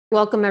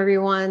Welcome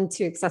everyone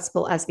to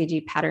Accessible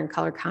SVG Pattern,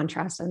 Color,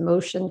 Contrast, and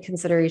Motion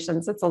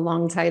Considerations. It's a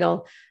long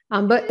title,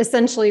 but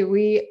essentially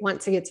we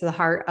want to get to the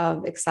heart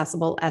of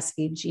accessible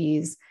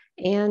SVGs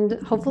and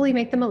hopefully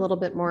make them a little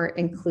bit more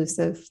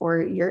inclusive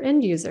for your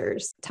end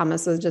users.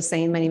 Thomas was just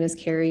saying, my name is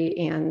Carie,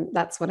 and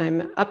that's what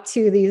I'm up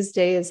to these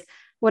days.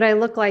 What I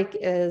look like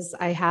is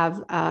I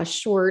have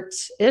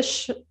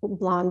short-ish,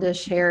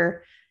 blondish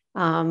hair,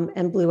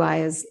 and blue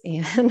eyes.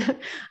 And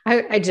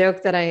I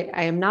joke that I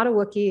am not a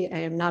Wookiee.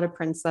 I am not a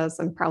princess.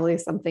 I'm probably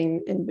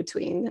something in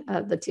between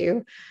the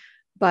two.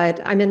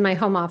 But I'm in my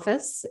home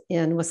office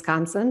in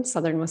Wisconsin,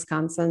 Southern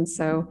Wisconsin.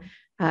 So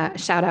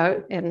shout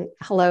out and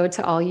hello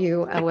to all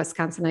you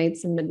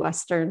Wisconsinites and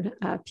Midwestern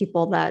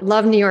people that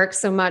love New York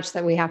so much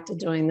that we have to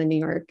join the New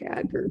York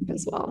group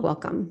as well.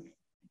 Welcome.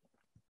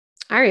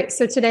 All right.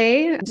 So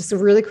today, just a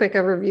really quick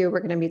overview. We're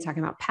going to be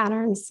talking about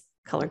patterns,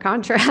 color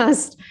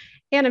contrast,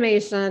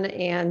 animation,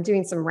 and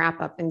doing some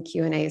wrap up and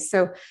Q&A.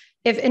 So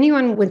if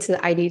anyone went to the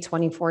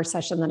ID24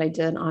 session that I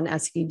did on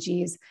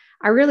SVGs,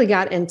 I really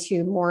got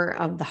into more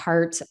of the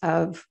heart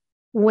of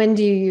when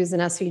do you use an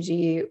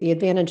SVG, the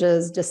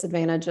advantages,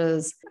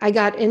 disadvantages. I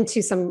got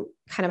into some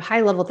kind of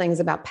high level things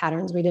about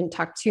patterns. We didn't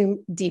talk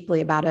too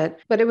deeply about it,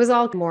 but it was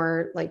all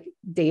more like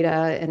data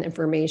and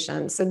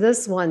information. So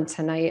this one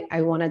tonight,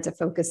 I wanted to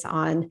focus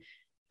on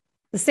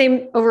the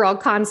same overall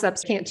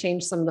concepts. Can't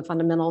change some of the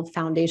fundamental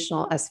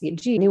foundational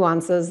SVG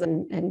nuances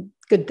and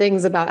good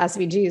things about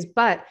SVGs.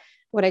 But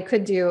what I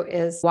could do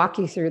is walk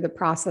you through the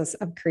process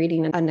of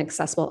creating an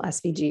accessible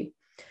SVG.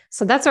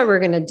 So that's what we're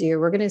going to do.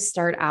 We're going to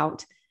start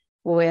out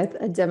with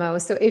a demo.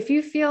 So if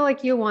you feel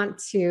like you want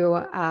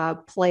to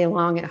play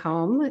along at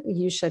home,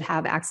 you should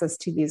have access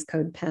to these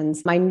code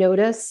pins. My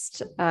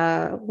noticed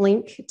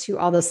link to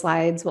all the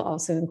slides will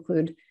also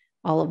include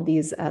all of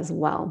these as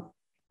well.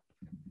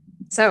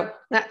 So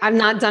I've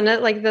not done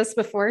it like this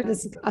before.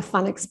 This is a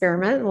fun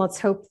experiment. And let's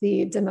hope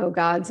the demo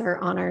gods are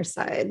on our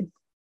side.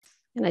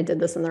 And I did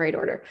this in the right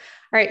order.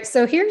 All right,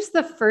 so here's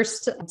the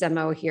first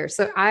demo here.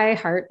 So I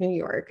Heart New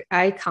York,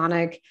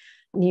 iconic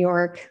New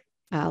York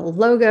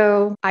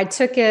logo. I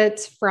took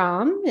it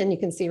from, and you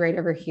can see right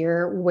over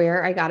here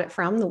where I got it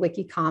from, the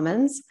Wiki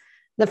Commons.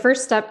 The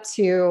first step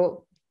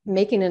to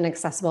making an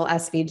accessible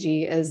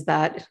SVG is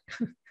that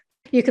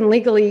you can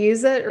legally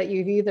use it, or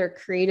you've either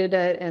created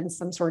it in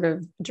some sort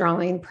of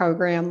drawing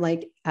program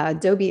like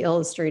Adobe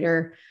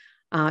Illustrator,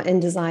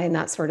 InDesign,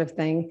 that sort of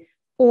thing,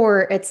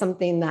 or it's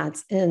something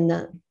that's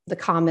in the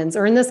Commons,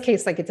 or in this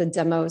case, like it's a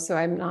demo, so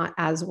I'm not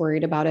as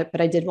worried about it, but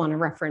I did want to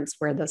reference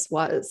where this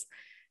was.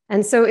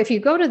 And so if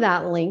you go to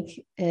that link,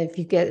 if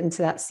you get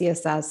into that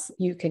CSS,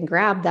 you can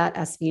grab that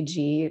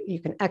SVG, you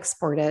can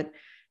export it,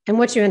 and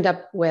what you end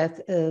up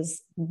with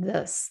is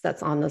this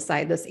that's on the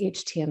side, this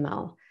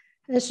HTML.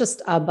 It's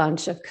just a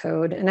bunch of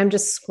code, and I'm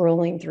just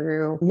scrolling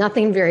through.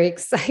 Nothing very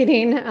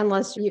exciting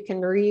unless you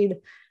can read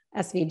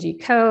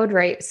SVG code,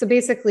 right? So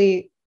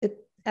basically,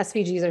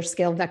 SVGs are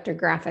scale vector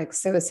graphics.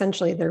 So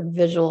essentially, they're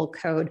visual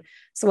code.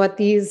 So what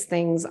these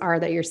things are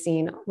that you're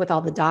seeing with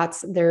all the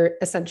dots, they're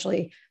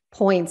essentially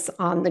points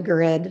on the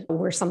grid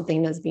where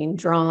something is being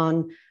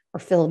drawn or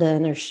filled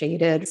in or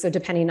shaded. So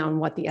depending on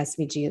what the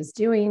SVG is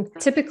doing,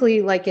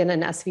 typically like in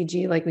an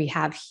SVG like we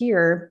have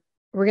here,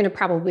 we're going to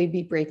probably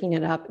be breaking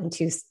it up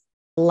into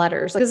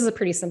letters. This is a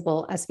pretty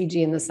simple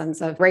SVG in the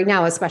sense of right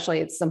now, especially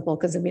it's simple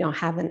because we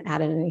haven't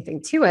added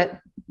anything to it.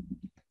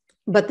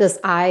 But this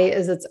I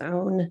is its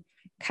own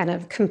kind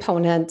of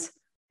component.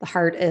 The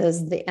heart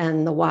is the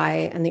N, the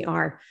Y, and the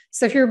R.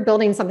 So if you're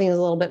building something that's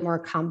a little bit more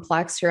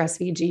complex, your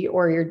SVG,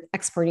 or you're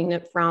exporting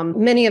it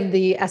from many of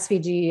the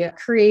SVG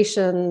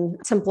creation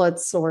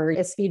templates or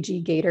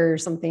SVG Gator or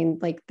something,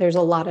 like there's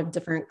a lot of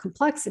different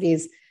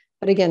complexities.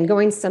 But again,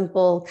 going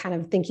simple, kind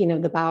of thinking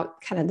about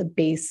kind of the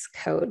base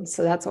code.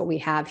 So that's what we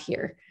have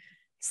here.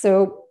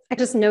 So I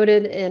just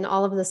noted in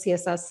all of the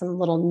CSS some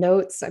little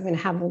notes. I'm going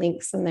to have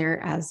links in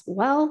there as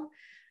well.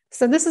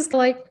 So this is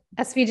like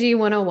SVG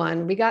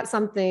 101. We got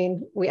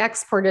something, we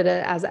exported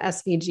it as a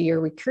SVG, or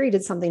we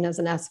created something as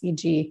an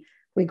SVG.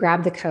 We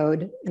grabbed the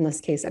code. In this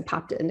case, I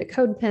popped it into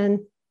CodePen.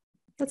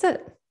 That's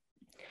it.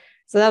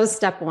 So that was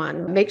step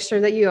one. Make sure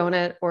that you own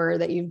it or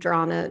that you've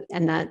drawn it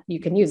and that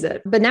you can use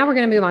it. But now we're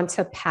going to move on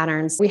to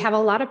patterns. We have a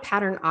lot of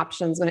pattern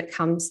options when it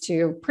comes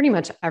to pretty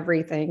much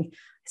everything. It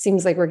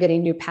seems like we're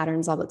getting new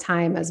patterns all the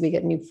time as we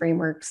get new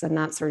frameworks and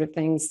that sort of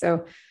thing.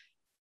 So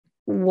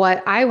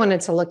what I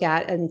wanted to look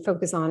at and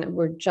focus on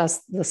were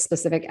just the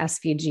specific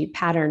SVG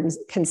patterns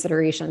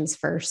considerations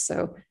first.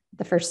 So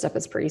the first step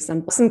is pretty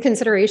simple. Some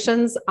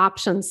considerations,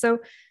 options. So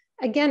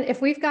again,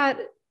 if we've got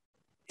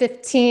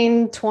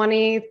 15,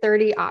 20,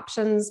 30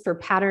 options for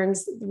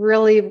patterns,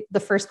 really the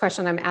first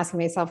question I'm asking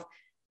myself,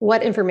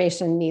 what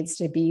information needs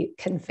to be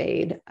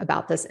conveyed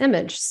about this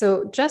image?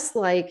 So just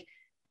like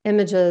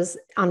images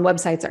on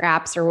websites or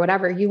apps or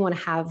whatever, you want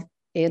to have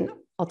an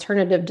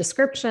alternative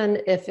description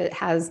if it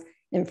has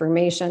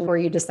information or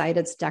you decide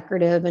it's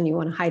decorative and you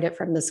want to hide it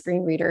from the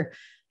screen reader.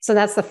 So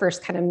that's the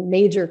first kind of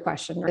major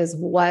question, is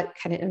what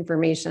kind of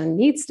information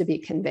needs to be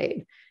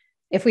conveyed.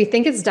 If we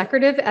think it's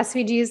decorative,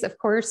 SVGs, of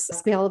course,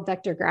 Scalable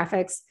Vector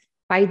Graphics,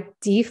 by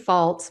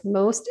default,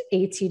 most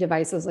AT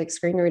devices like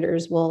screen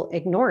readers will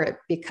ignore it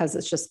because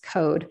it's just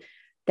code.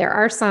 There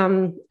are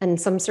some, in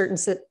some certain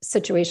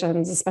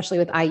situations, especially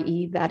with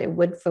IE, that it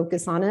would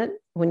focus on it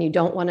when you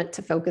don't want it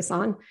to focus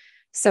on.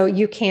 So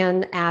you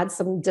can add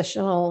some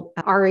additional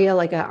ARIA,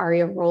 like an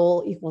ARIA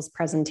role equals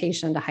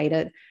presentation to hide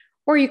it.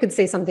 Or you could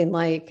say something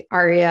like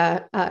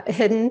ARIA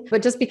hidden,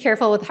 but just be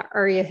careful with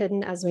ARIA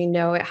hidden. As we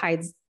know, it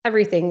hides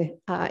everything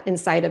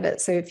inside of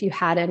it. So if you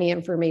had any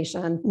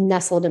information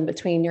nestled in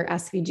between your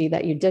SVG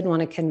that you did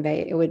want to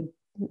convey, it would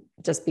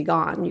just be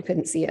gone. You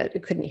couldn't see it,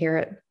 you couldn't hear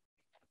it.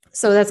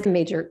 So that's a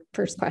major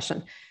first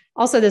question.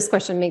 Also, this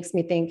question makes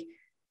me think,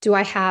 do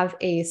I have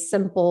a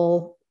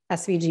simple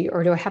SVG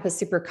or do I have a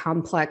super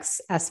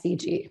complex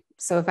SVG?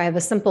 So if I have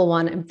a simple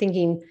one, I'm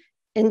thinking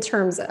in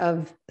terms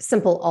of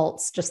simple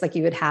alts, just like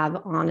you would have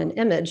on an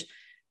image.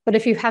 But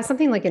if you have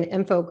something like an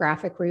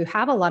infographic where you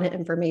have a lot of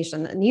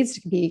information that needs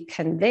to be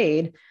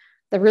conveyed,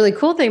 the really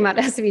cool thing about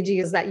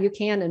SVG is that you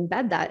can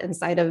embed that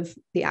inside of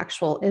the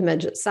actual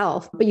image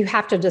itself, but you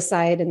have to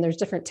decide, and there's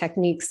different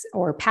techniques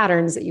or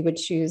patterns that you would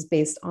choose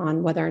based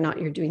on whether or not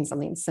you're doing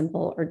something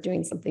simple or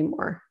doing something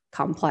more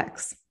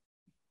complex.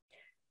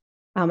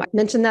 I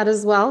mentioned that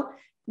as well,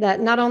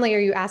 that not only are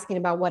you asking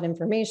about what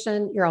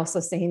information, you're also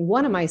saying,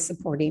 what am I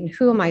supporting?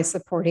 Who am I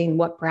supporting?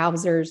 What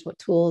browsers, what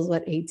tools,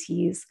 what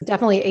ATs?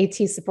 Definitely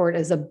AT support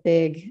is a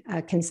big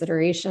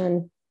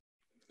consideration,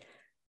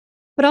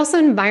 but also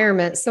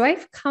environment. So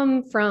I've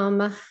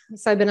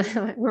been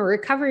a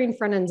recovering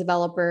front-end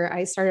developer.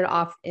 I started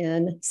off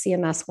in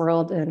CMS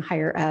world and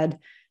higher ed.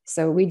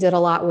 So we did a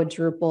lot with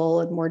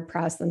Drupal and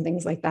WordPress and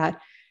things like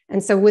that.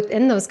 And so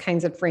within those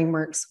kinds of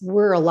frameworks,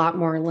 we're a lot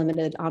more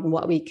limited on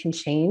what we can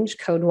change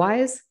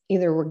code-wise.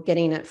 Either we're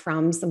getting it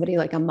from somebody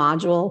like a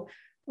module,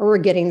 or we're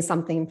getting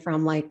something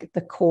from like the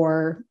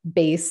core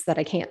base that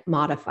I can't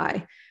modify.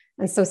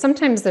 And so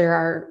sometimes there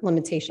are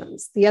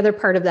limitations. The other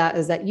part of that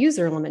is that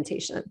user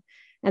limitation.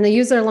 And the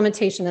user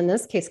limitation in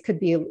this case could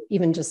be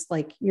even just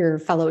like your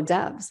fellow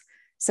devs.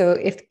 So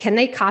can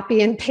they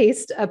copy and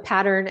paste a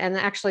pattern and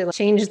actually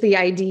change the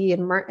ID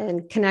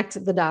and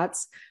connect the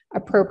dots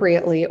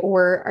appropriately?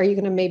 Or are you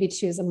going to maybe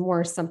choose a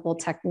more simple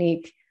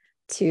technique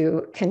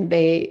to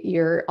convey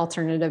your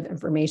alternative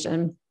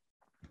information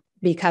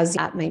because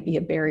that might be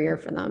a barrier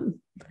for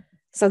them?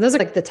 So those are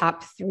like the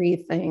top three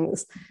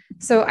things.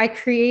 So I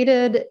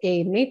created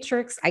a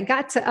matrix. I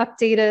got to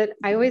update it.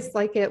 I always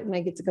like it when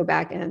I get to go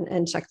back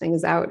and check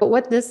things out. But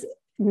what this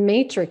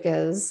matrix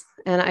is,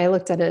 and I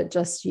looked at it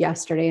just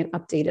yesterday and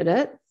updated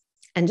it.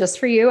 And just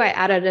for you, I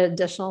added an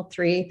additional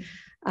 3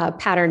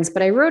 patterns,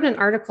 but I wrote an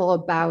article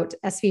about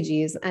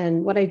SVGs.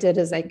 And what I did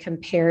is I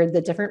compared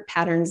the different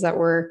patterns that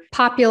were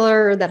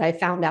popular that I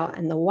found out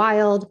in the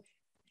wild.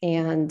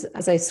 And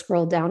as I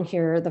scroll down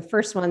here, the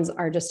first ones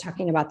are just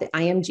talking about the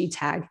IMG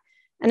tag.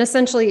 And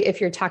essentially, if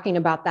you're talking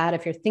about that,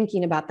 if you're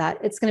thinking about that,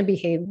 it's going to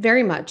behave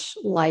very much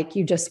like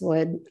you just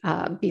would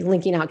be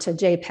linking out to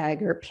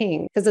JPEG or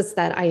ping, because it's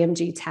that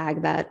IMG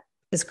tag that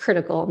is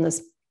critical in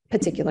this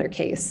particular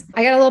case.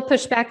 I got a little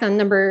pushback on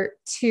number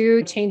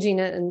 2, changing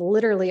it and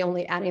literally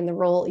only adding the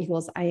role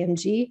equals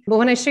IMG. But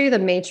when I show you the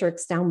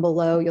matrix down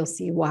below, you'll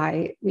see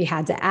why we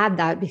had to add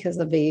that, because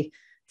of a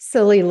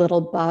silly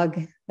little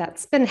bug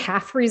that's been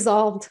half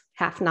resolved,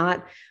 half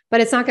not, but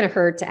it's not going to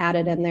hurt to add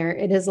it in there.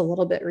 It is a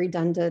little bit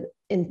redundant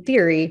in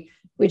theory.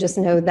 We just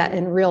know that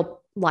in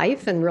real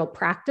life and real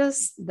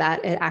practice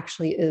that it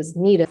actually is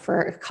needed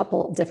for a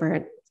couple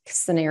different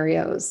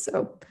scenarios.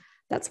 So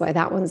that's why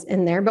that one's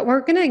in there, but we're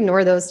going to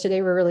ignore those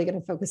today. We're really going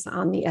to focus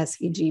on the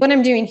SVG. What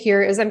I'm doing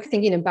here is I'm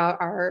thinking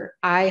about our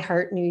I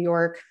Heart New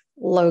York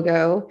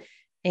logo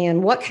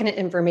and what kind of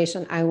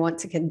information I want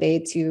to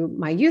convey to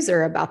my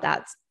user about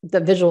that,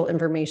 the visual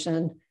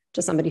information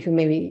to somebody who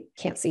maybe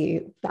can't see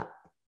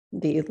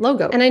the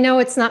logo. And I know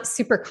it's not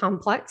super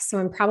complex, so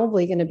I'm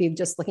probably going to be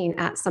just looking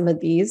at some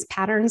of these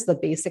patterns, the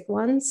basic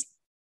ones,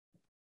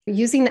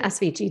 using the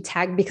SVG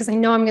tag, because I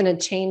know I'm going to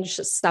change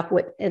stuff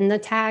within the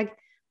tag.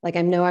 Like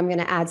I know I'm going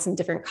to add some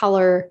different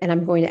color and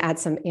I'm going to add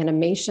some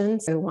animation.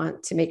 So I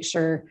want to make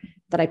sure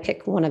that I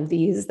pick one of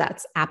these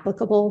that's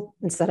applicable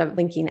instead of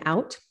linking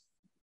out,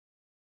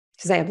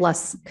 because I have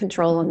less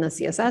control in the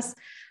CSS.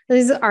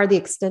 These are the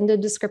extended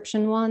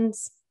description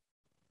ones.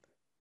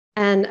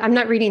 And I'm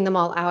not reading them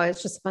all out.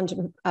 It's just a bunch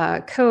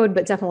of code,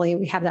 but definitely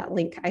we have that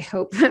link, I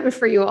hope,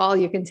 for you all.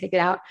 You can take it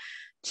out,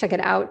 check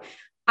it out.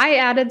 I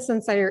added,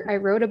 since I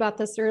wrote about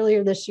this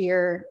earlier this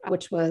year,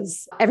 which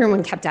was,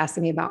 everyone kept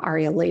asking me about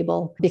ARIA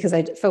label, because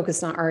I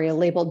focused on ARIA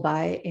labeled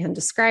by and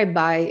described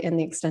by in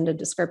the extended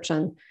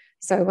description.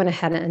 So I went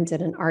ahead and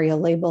did an ARIA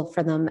label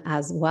for them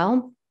as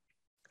well.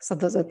 So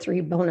those are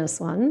 3 bonus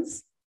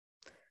ones.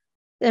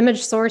 The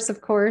image source, of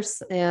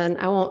course, and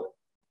I won't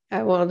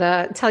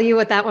tell you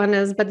what that one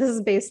is, but this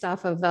is based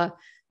off of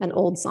an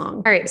old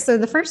song. All right, so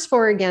the first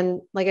 4,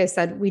 again, like I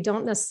said, we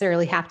don't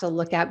necessarily have to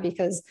look at,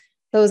 because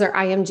those are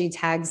IMG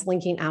tags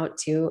linking out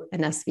to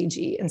an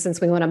SVG. And since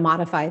we want to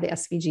modify the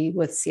SVG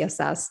with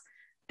CSS,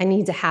 I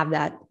need to have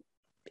that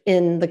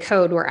in the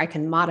code where I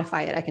can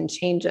modify it, I can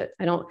change it.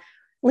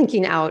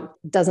 Linking out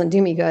doesn't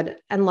do me good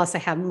unless I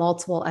have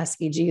multiple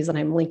SVGs that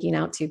I'm linking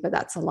out to, but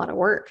that's a lot of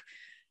work.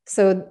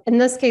 So in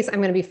this case,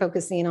 I'm going to be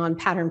focusing on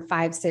pattern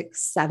 5,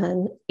 6,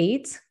 7,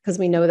 8, because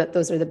we know that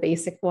those are the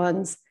basic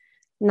ones.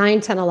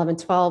 9, 10, 11,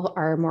 12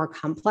 are more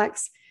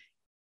complex.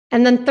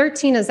 And then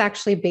 13 is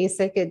actually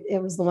basic.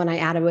 It was the one I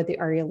added with the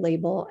ARIA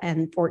label,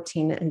 and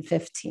 14 and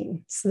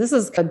 15. So this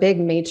is a big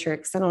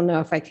matrix. I don't know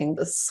if I can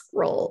just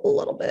scroll a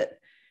little bit.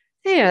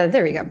 Yeah,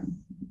 there we go.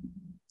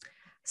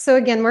 So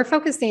again, we're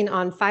focusing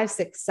on 5,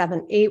 6,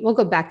 7, 8. We'll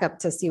go back up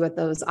to see what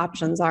those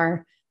options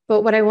are.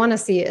 But what I want to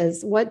see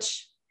is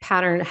which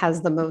pattern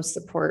has the most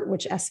support,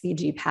 which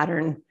SVG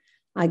pattern.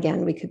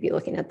 Again, we could be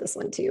looking at this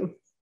one too.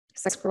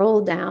 So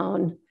scroll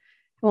down.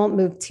 I won't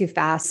move too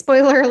fast.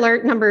 Spoiler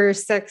alert, number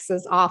 6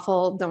 is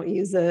awful. Don't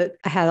use it.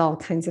 I had all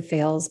kinds of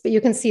fails, but you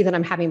can see that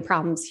I'm having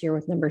problems here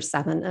with number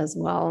 7 as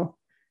well.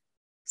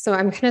 So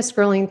I'm kind of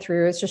scrolling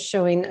through. It's just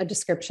showing a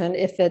description.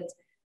 If it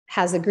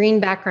has a green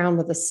background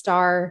with a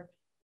star,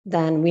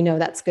 then we know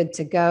that's good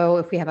to go.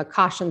 If we have a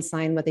caution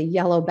sign with a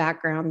yellow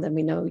background, then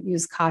we know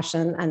use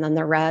caution. And then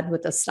the red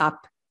with the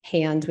stop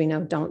hand, we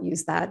know don't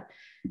use that.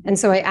 And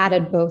so I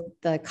added both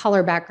the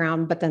color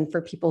background, but then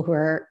for people who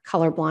are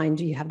colorblind,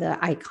 you have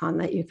the icon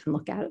that you can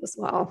look at as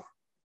well.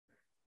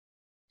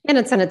 And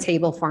it's in a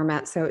table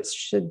format, so it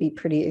should be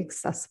pretty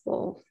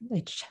accessible.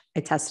 I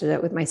tested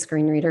it with my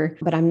screen reader,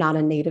 but I'm not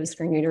a native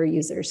screen reader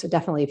user. So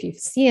definitely if you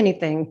see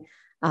anything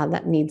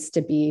that needs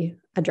to be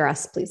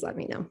addressed, please let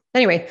me know.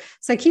 Anyway,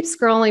 so I keep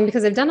scrolling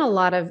because I've done a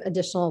lot of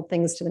additional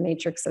things to the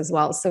matrix as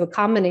well. So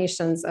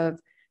combinations of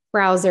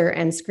browser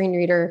and screen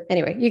reader.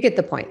 Anyway, you get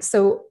the point.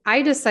 So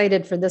I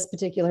decided for this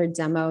particular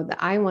demo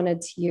that I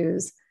wanted to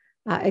use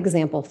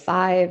example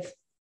 5.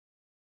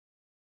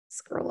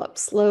 Scroll up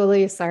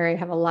slowly. Sorry, I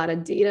have a lot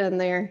of data in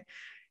there.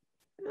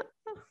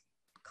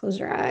 Close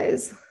your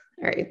eyes.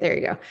 All right, there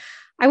you go.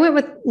 I went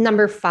with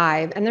number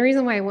 5. And the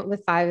reason why I went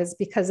with 5 is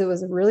because it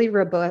was really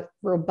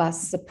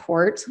robust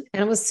support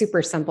and it was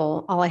super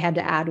simple. All I had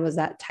to add was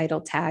that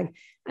title tag.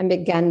 And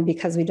again,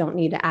 because we don't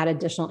need to add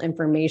additional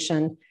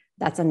information,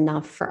 that's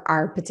enough for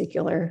our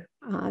particular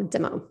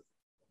demo.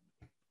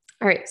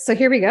 All right, so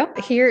here we go.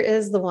 Here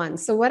is the one.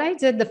 So what I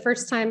did the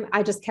first time,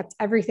 I just kept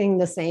everything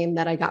the same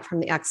that I got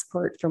from the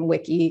export from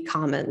Wiki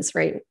Commons,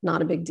 right?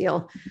 Not a big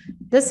deal.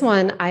 This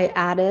one I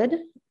added,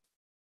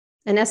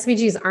 and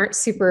SVGs aren't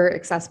super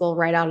accessible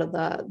right out of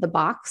the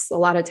box a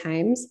lot of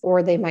times,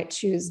 or they might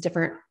choose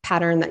different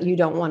pattern that you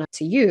don't want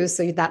to use.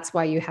 So that's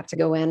why you have to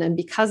go in. And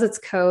because it's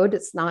code,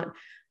 it's not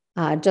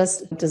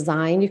just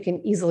design, you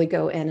can easily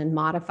go in and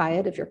modify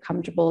it if you're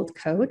comfortable with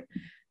code.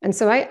 And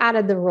so I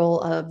added the role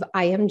of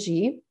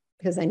IMG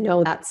because I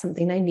know that's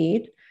something I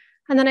need.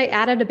 And then I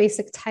added a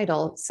basic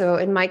title. So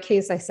in my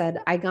case, I said,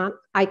 I got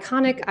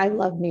iconic I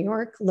Love New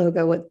York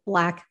logo with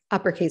black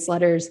uppercase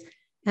letters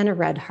and a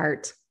red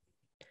heart.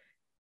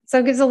 So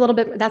it gives a little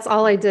bit, that's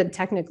all I did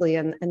technically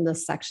in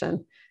this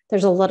section.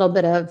 There's a little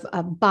bit of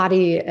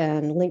body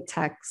and link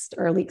text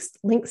or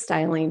link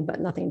styling, but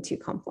nothing too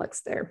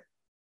complex there.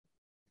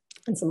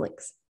 And some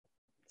links.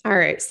 All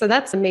right, so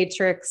that's a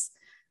matrix.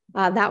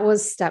 That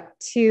was step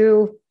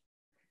 2.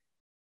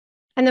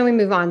 And then we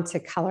move on to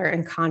color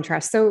and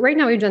contrast. So right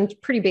now we've done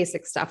pretty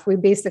basic stuff. We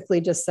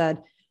basically just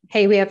said,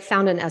 hey, we have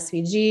found an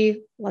SVG.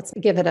 Let's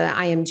give it an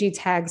IMG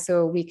tag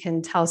so we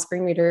can tell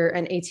screen reader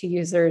and AT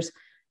users,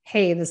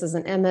 hey, this is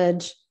an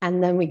image.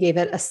 And then we gave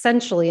it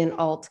essentially an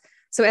alt.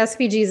 So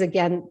SVGs,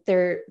 again,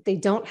 they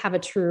don't have a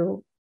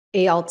true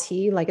ALT,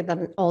 like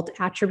an alt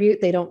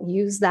attribute. They don't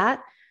use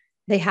that.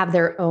 They have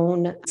their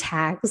own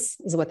tags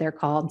is what they're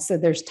called. So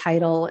there's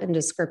title and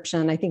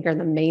description, I think are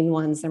the main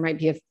ones. There might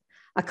be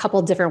a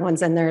couple different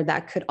ones in there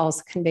that could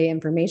also convey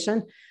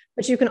information,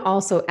 but you can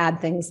also add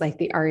things like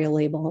the ARIA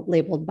label,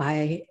 labeled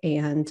by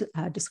and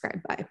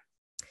described by.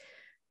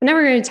 But now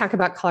we're going to talk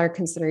about color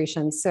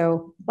considerations.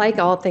 So like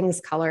all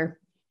things color,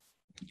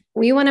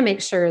 we want to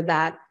make sure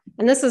that,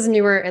 and this is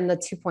newer in the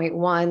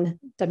 2.1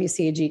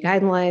 WCAG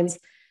guidelines,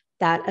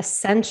 that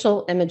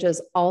essential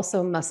images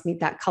also must meet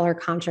that color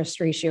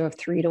contrast ratio of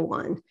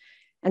 3:1.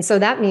 And so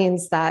that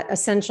means that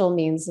essential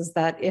means is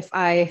that if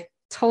I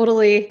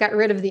totally got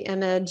rid of the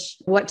image,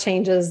 what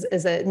changes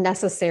is it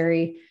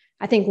necessary?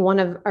 I think one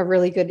of a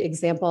really good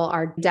example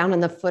are down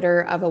in the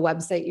footer of a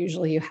website.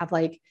 Usually you have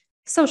like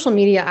social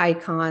media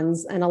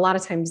icons, and a lot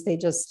of times they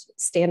just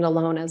stand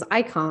alone as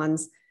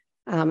icons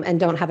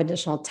and don't have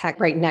additional text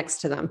right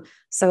next to them.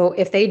 So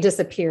if they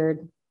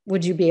disappeared,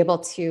 would you be able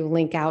to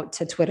link out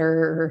to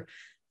Twitter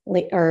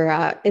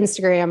or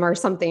Instagram or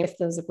something if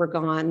those were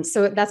gone?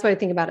 So that's what I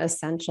think about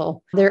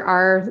essential. There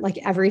are, like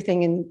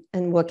everything in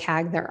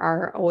WCAG, there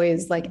are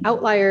always like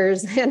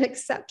outliers and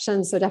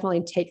exceptions. So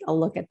definitely take a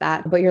look at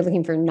that. But you're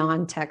looking for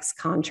non-text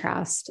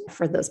contrast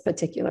for this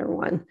particular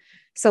one.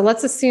 So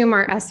let's assume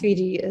our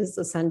SVG is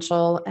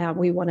essential.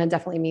 We want to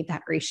definitely meet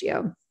that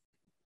ratio.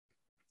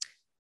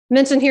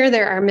 Mentioned here,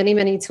 there are many,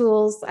 many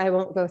tools. I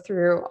won't go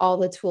through all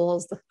the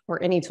tools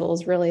or any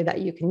tools really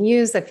that you can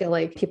use. I feel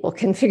like people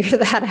can figure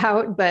that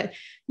out, but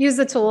use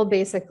the tool.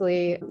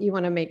 Basically, you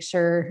want to make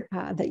sure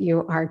that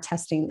you are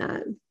testing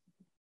that.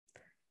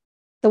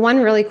 The one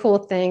really cool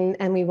thing,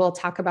 and we will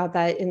talk about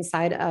that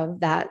inside of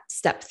that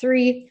step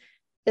 3,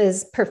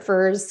 is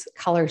prefers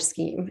color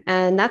scheme.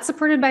 And that's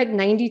supported by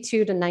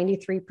 92 to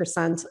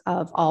 93%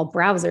 of all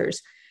browsers.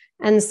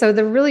 And so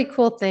the really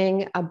cool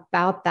thing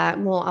about that,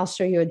 and I'll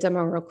show you a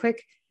demo real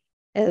quick,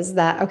 is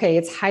that, okay,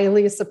 it's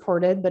highly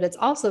supported, but it's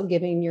also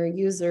giving your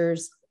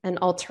users an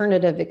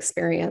alternative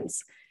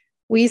experience.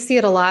 We see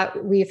it a lot.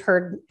 You've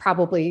heard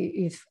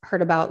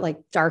about like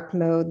dark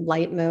mode,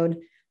 light mode.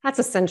 That's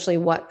essentially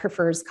what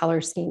prefers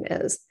color scheme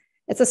is.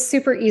 It's a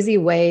super easy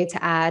way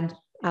to add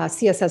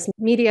CSS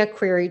media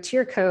query to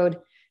your code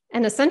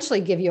and essentially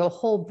give you a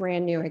whole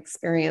brand new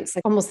experience,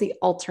 like almost the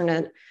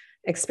alternate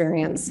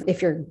experience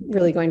if you're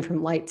really going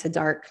from light to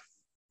dark.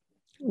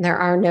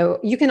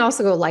 You can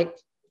also go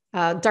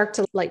dark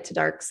to light to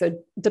dark. So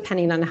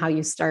depending on how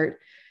you start,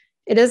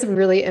 it is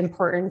really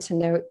important to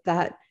note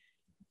that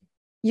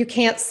you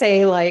can't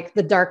say like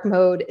the dark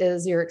mode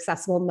is your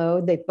accessible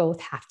mode. They both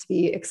have to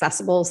be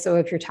accessible. So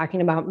if you're talking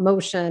about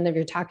motion, if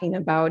you're talking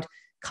about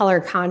color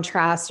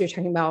contrast, you're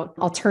talking about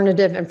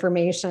alternative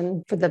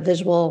information for the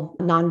visual,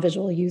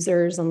 non-visual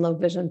users and low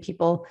vision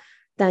people,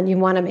 then you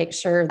want to make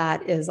sure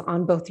that is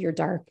on both your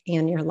dark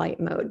and your light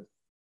mode.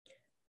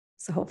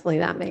 So hopefully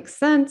that makes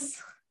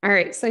sense. All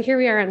right, so here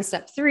we are on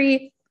step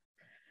 3.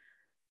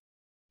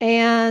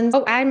 And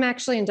I'm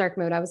actually in dark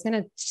mode. I was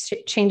going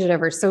to change it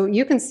over. So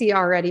you can see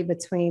already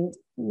between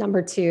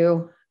number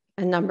 2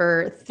 and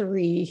number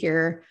 3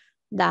 here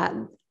that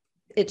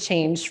it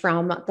changed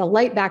from the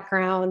light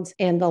background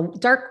and the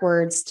dark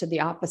words to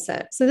the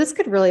opposite. So this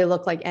could really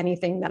look like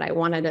anything that I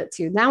wanted it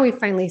to. Now we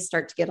finally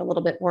start to get a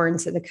little bit more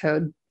into the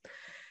code.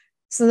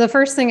 So the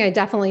first thing I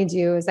definitely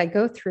do is I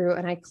go through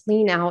and I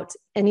clean out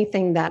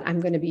anything that I'm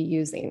going to be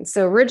using.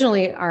 So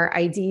originally our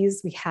IDs,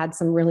 we had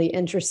some really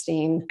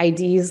interesting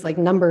IDs like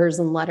numbers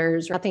and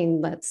letters,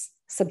 nothing that's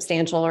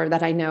substantial or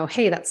that I know,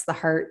 hey, that's the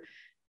heart.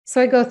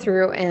 So I go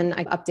through and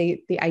I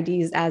update the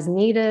IDs as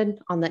needed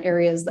on the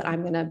areas that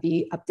I'm going to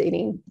be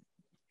updating.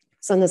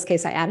 So in this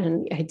case, I added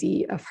an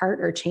ID of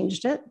heart or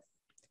changed it.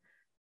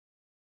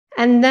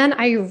 And then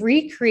I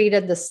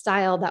recreated the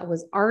style that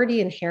was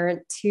already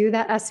inherent to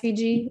that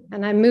SVG,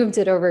 and I moved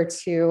it over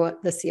to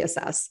the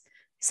CSS.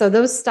 So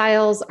those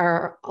styles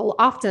are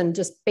often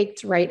just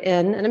baked right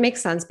in, and it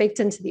makes sense, baked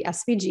into the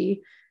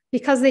SVG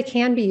because they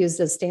can be used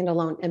as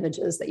standalone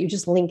images that you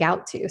just link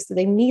out to. So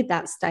they need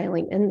that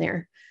styling in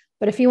there.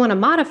 But if you want to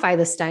modify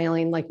the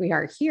styling like we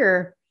are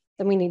here,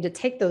 then we need to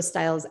take those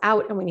styles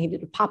out and we need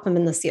to pop them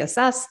in the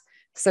CSS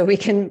so we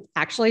can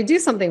actually do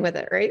something with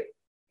it, right?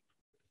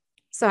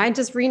 So I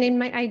just renamed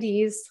my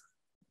IDs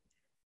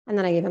and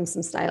then I gave them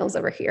some styles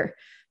over here.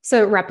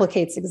 So it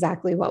replicates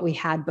exactly what we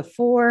had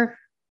before.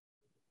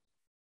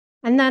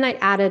 And then I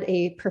added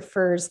a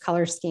prefers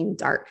color scheme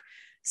dark.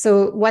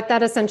 So what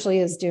that essentially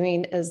is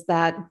doing is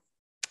that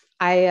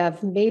I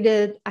have made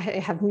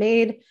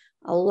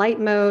a light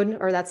mode,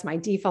 or that's my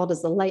default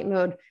is the light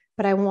mode,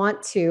 but I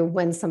want to,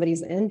 when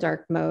somebody's in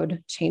dark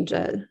mode, change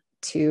it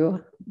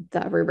to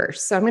the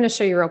reverse. So I'm going to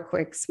show you real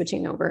quick,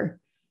 switching over.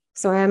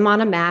 So I'm on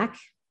a Mac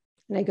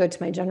and I go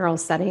to my general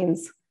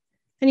settings,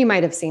 and you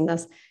might have seen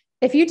this.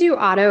 If you do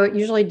auto, it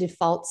usually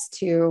defaults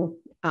to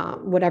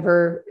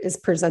whatever is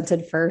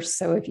presented first.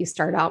 So if you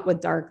start out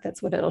with dark,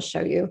 that's what it'll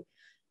show you.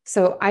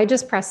 So I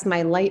just press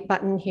my light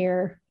button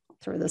here,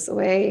 throw this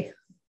away.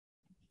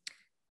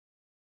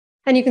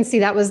 And you can see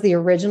that was the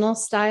original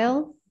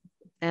style.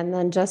 And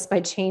then just by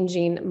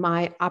changing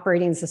my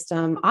operating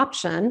system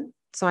option,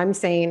 so I'm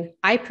saying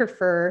I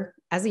prefer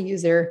as a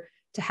user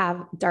to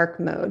have dark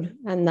mode.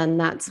 And then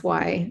that's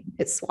why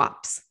it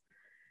swaps.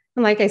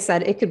 And like I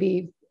said, it could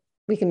be,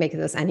 we can make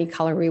this any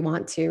color we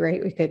want to,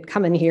 right? We could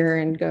come in here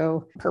and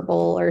go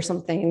purple or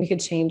something. We could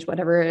change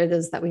whatever it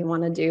is that we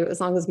want to do, as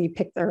long as we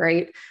pick the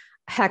right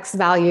hex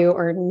value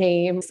or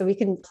name. So we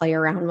can play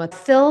around with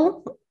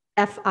fill,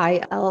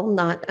 F-I-L,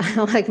 not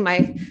like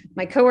my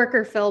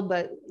coworker Phil,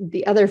 but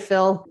the other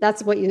Phil.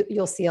 That's what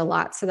you'll see a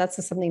lot. So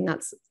that's something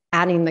that's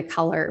adding the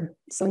color.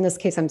 So in this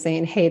case, I'm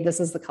saying, hey, this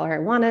is the color I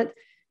want it.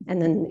 And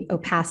then the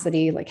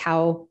opacity, like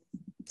how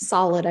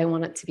solid I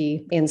want it to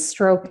be. And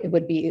stroke, it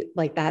would be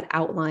like that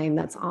outline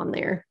that's on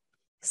there.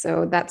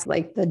 So that's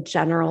like the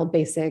general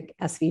basic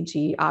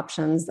SVG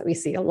options that we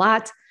see a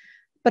lot.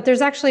 But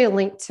there's actually a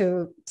link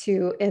to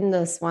in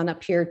this one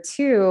up here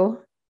too.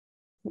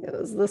 It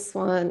was this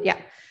one. Yeah.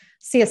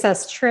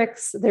 CSS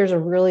tricks. There's a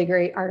really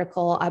great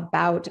article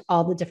about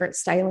all the different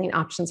styling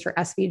options for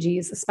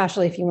SVGs,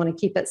 especially if you want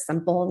to keep it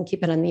simple and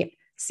keep it in the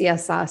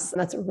CSS.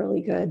 That's a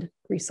really good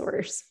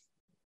resource.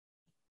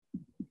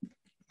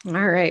 All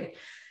right.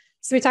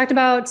 So we talked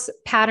about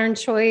pattern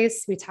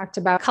choice. We talked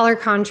about color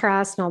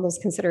contrast and all those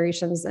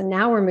considerations. And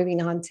now we're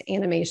moving on to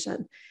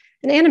animation.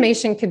 An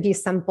animation could be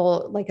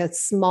simple, like a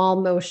small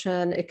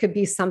motion. It could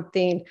be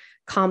something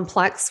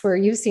complex where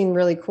you've seen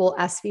really cool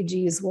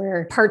SVGs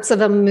where parts of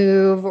them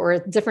move or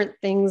different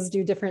things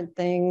do different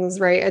things,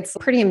 right? It's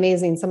pretty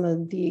amazing, some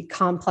of the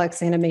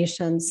complex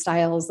animation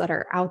styles that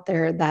are out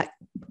there that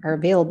are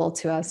available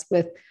to us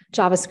with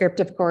JavaScript,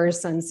 of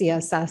course, and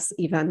CSS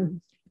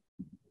even.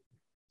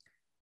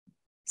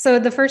 So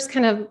the first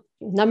kind of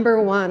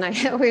number one,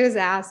 I always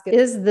ask,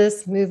 is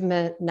this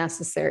movement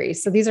necessary?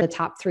 So these are the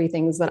top three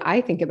things that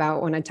I think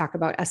about when I talk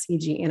about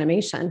SVG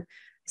animation.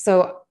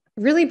 So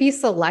really be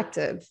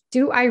selective.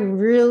 Do I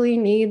really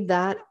need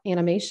that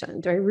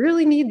animation? Do I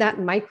really need that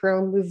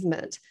micro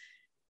movement?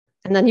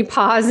 And then you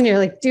pause and you're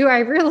like, do I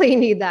really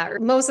need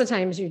that? Most of the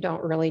times you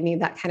don't really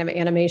need that kind of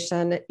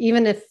animation,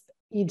 even if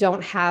you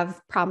don't have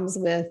problems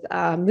with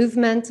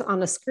movement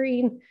on a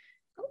screen.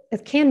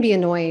 It can be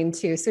annoying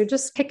too. So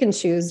just pick and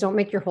choose. Don't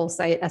make your whole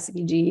site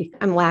SVG.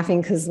 I'm laughing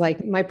because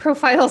like my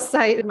profile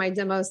site, my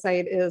demo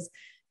site is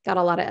got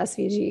a lot of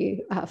SVG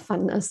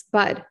funness,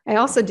 but I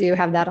also do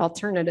have that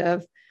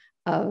alternative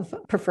of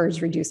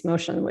prefers reduced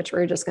motion, which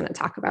we're just going to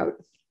talk about.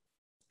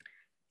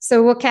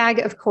 So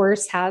WCAG, of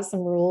course, has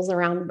some rules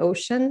around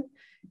motion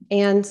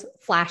and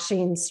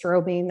flashing,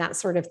 strobing, that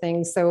sort of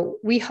thing. So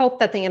we hope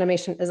that the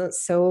animation isn't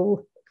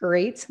so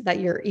great that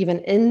you're even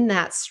in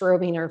that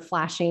strobing or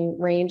flashing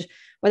range.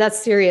 Well,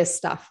 that's serious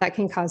stuff that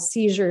can cause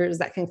seizures,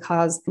 that can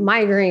cause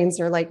migraines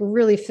or like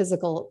really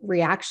physical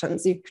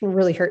reactions. You can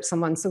really hurt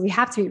someone. So we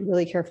have to be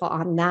really careful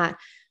on that.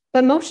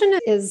 But motion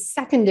is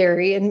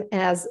secondary and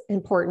as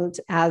important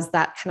as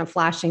that kind of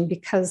flashing,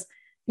 because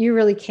you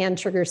really can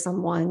trigger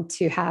someone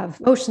to have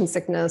motion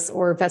sickness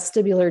or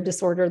vestibular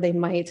disorder. They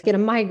might get a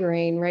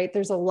migraine, right?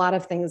 There's a lot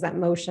of things that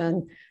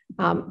motion.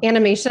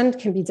 Animation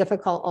can be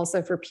difficult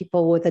also for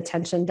people with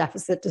attention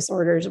deficit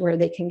disorders where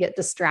they can get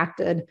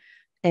distracted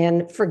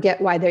and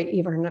forget why they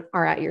even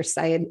are at your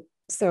site.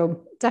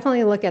 So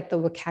definitely look at the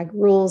WCAG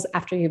rules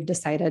after you've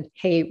decided,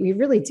 hey, we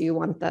really do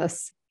want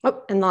this.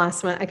 Oh, and the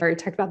last one, I already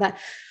talked about that.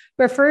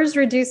 Prefers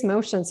reduced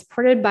motion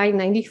supported by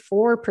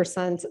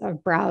 94%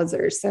 of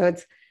browsers. So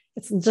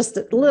it's just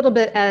a little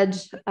bit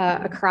edge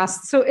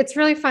across. So it's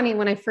really funny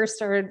when I first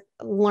started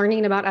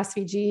learning about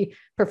SVG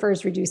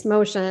prefers reduced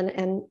motion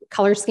and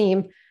color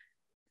scheme.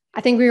 I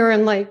think we were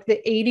in like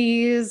the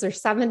 80s or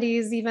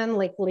 70s, even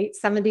like late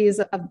 70s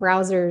of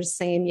browsers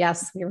saying,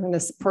 yes, we were going to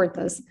support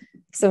this.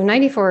 So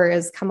 94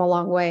 has come a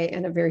long way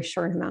in a very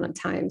short amount of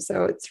time.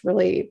 So it's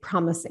really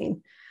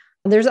promising.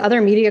 There's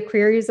other media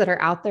queries that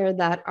are out there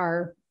that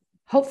are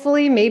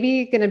hopefully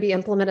maybe going to be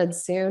implemented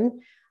soon.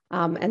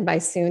 And by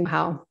soon,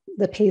 how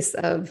the pace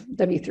of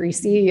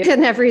W3C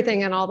and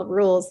everything and all the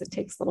rules, it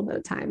takes a little bit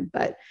of time,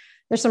 but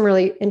there's some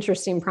really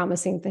interesting,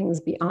 promising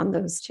things beyond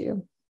those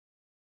two.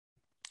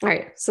 All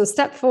right, so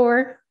step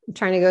 4, I'm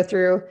trying to go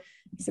through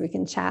so we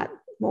can chat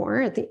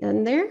more at the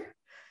end there.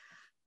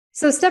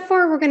 So step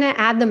 4, we're going to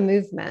add the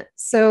movement.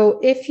 So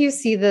if you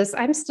see this,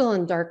 I'm still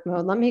in dark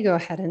mode. Let me go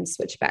ahead and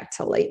switch back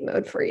to light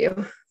mode for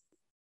you.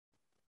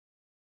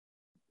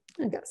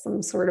 I got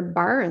some sort of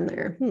bar in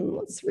there.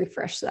 Let's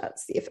refresh that,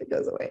 see if it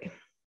goes away.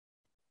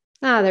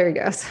 Ah, there it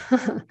goes.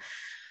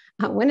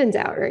 When in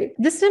doubt, right?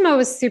 This demo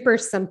was super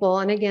simple.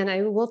 And again,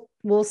 I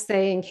will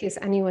say in case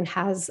anyone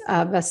has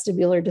a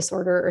vestibular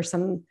disorder or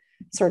some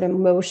sort of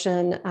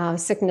motion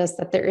sickness,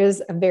 that there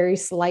is a very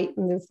slight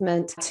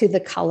movement to the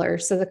color.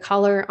 So the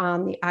color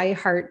on the I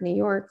Heart New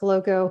York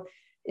logo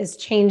is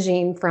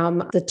changing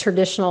from the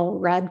traditional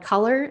red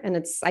color and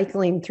it's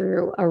cycling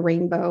through a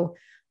rainbow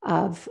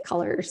of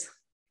colors,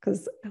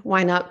 because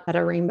why not add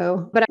a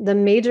rainbow? But the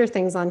major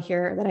things on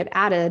here that I've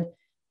added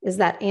is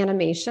that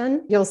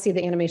animation. You'll see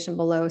the animation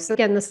below. So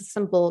again, this is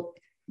simple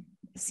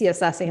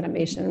CSS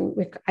animation.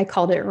 I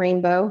called it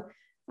rainbow.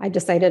 I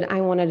decided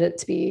I wanted it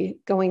to be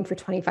going for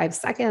 25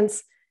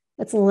 seconds.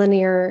 It's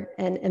linear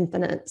and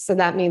infinite. So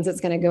that means it's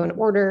going to go in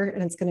order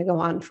and it's going to go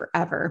on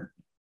forever,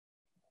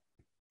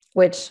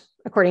 which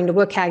according to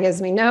WCAG,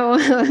 as we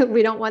know,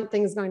 we don't want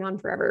things going on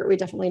forever. We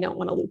definitely don't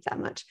want to loop that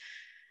much.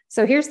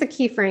 So here's the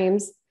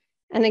keyframes.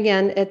 And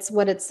again, it's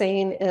what it's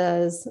saying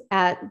is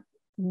at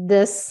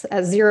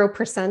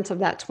 0% of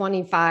that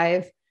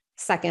 25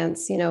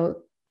 seconds,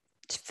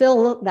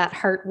 fill that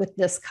heart with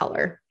this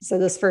color. So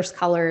this first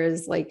color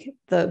is like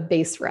the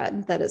base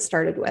red that it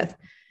started with.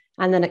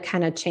 And then it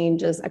kind of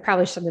changes. I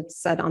probably should have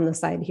said on the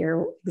side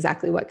here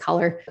exactly what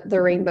color.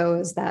 The rainbow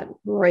is that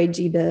Roy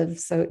G. Biv.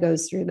 So it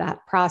goes through that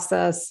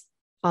process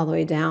all the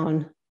way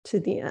down to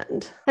the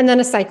end. And then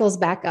it cycles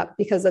back up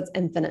because it's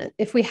infinite.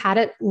 If we had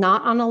it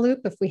not on a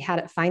loop, if we had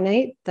it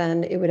finite,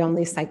 then it would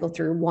only cycle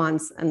through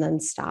once and then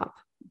stop.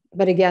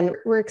 But again,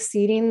 we're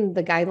exceeding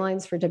the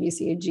guidelines for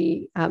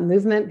WCAG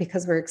movement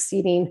because we're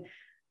exceeding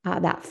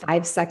that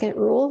 5-second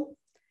rule.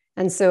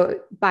 And so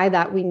by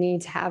that, we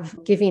need to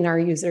have giving our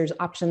users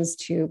options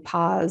to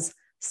pause,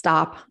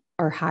 stop,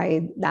 or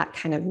hide that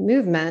kind of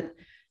movement.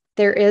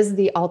 There is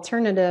the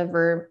alternative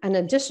or an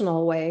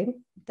additional way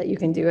that you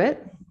can do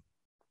it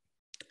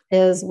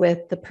is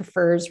with the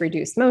prefers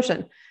reduced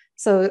motion.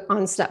 So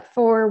on step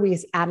 4,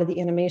 we added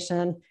the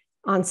animation.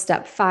 On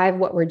step 5,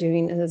 what we're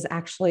doing is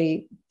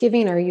actually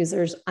giving our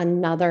users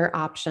another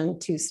option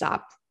to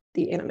stop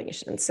the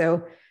animation. So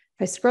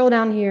if I scroll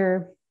down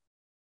here,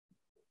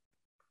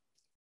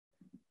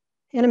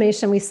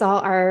 animation, we saw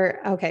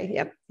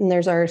and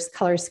there's our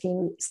color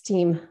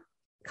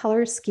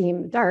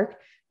scheme dark.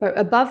 But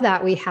above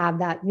that, we have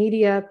that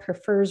media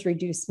prefers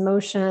reduce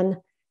motion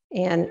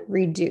and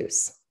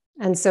reduce.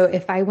 And so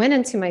if I went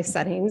into my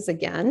settings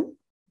again,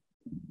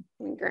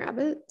 let me grab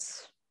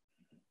it.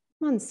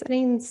 Come on,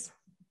 settings.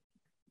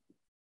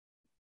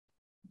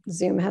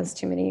 Zoom has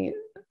too many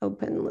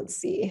open. Let's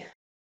see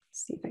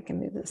if I can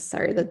move this.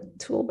 Sorry, the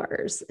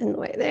toolbar's in the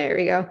way. There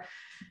we go.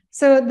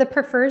 So the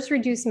prefers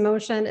reduce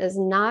motion is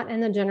not in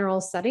the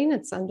general setting.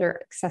 It's under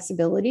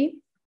accessibility,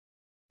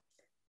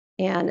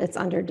 and it's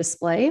under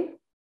display,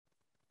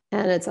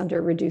 and it's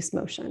under reduce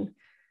motion.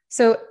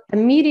 So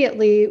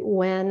immediately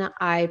when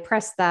I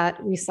pressed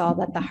that, we saw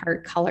that the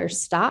heart color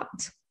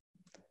stopped.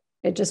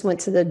 It just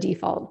went to the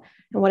default.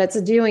 And what it's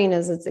doing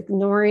is it's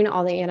ignoring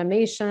all the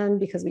animation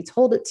because we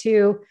told it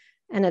to,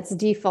 and it's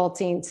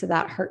defaulting to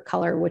that heart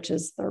color, which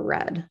is the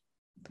red.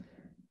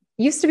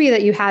 It used to be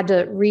that you had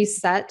to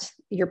reset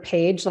your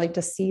page, like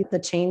to see the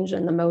change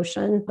in the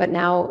motion, but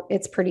now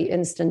it's pretty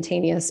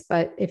instantaneous.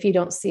 But if you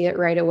don't see it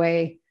right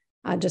away,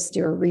 just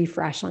do a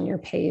refresh on your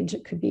page.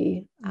 It could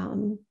be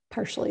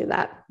partially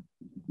that.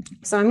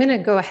 So I'm going to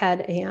go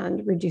ahead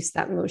and reduce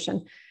that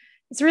motion.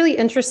 It's really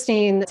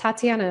interesting.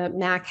 Tatiana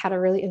Mack had a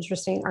really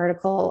interesting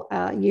article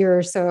a year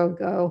or so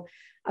ago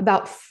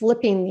about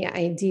flipping the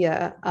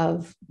idea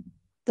of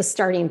the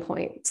starting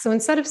point. So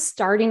instead of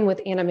starting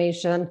with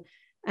animation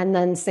and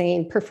then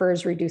saying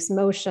prefers reduce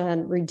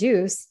motion,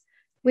 reduce,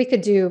 we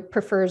could do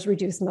prefers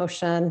reduce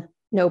motion,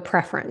 no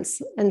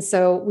preference. And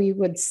so we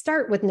would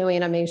start with no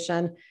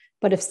animation,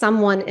 but if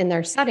someone in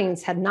their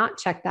settings had not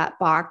checked that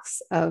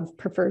box of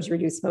prefers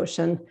reduce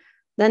motion,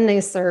 then they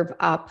serve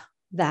up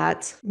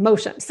that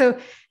motion. So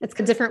it's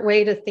a different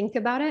way to think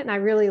about it. And I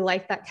really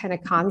like that kind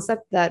of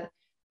concept that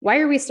why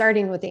are we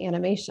starting with the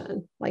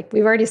animation? Like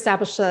we've already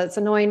established that it's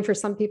annoying for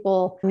some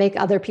people, make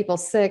other people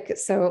sick.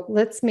 So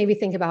let's maybe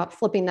think about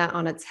flipping that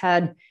on its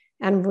head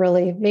and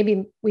really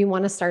maybe we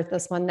want to start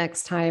this one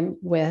next time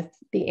with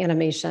the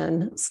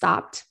animation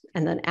stopped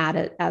and then add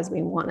it as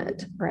we want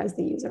it or as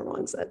the user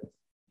wants it.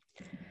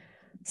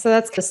 So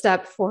that's the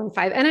step 4 and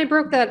 5. And I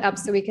broke that up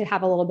so we could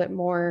have a little bit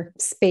more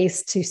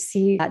space to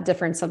see that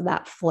difference of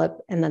that flip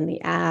and then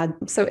the add.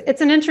 So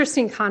it's an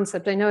interesting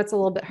concept. I know it's a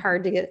little bit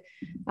hard to get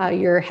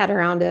your head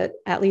around it.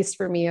 At least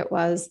for me, it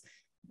was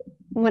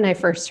when I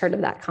first heard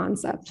of that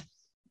concept.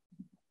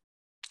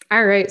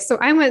 All right. So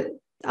I went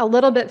a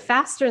little bit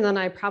faster than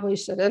I probably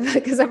should have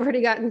because I've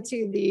already gotten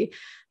to the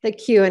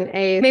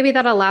Q&A. Maybe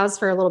that allows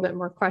for a little bit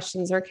more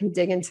questions or can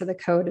dig into the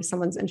code if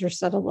someone's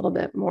interested a little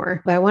bit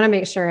more. But I want to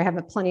make sure I have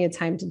plenty of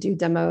time to do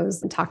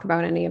demos and talk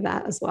about any of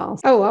that as well.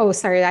 Oh,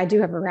 sorry. I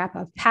do have a wrap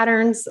up.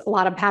 Patterns, a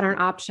lot of pattern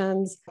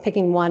options,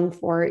 picking one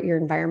for your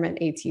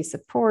environment AT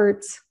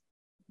support.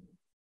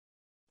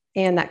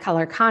 And that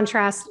color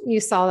contrast, you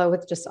saw that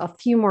with just a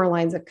few more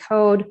lines of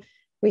code,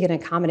 we can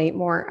accommodate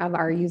more of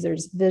our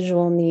users'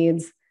 visual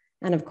needs.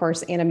 And of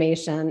course,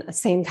 animation,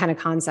 same kind of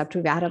concept.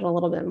 We've added a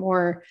little bit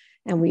more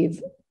and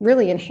we've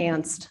really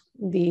enhanced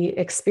the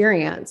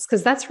experience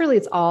because that's really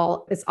it's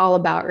all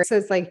about. Right? So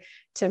it's like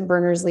Tim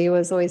Berners-Lee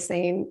was always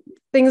saying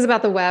things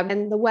about the web,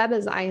 and the web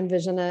as I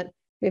envision it,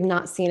 we've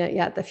not seen it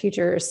yet. The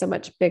future is so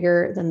much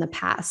bigger than the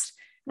past.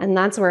 And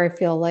that's where I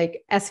feel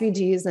like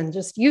SVGs and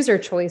just user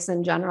choice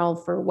in general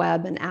for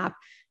web and app,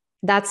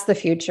 that's the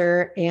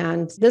future.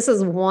 And this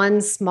is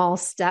one small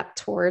step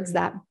towards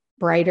that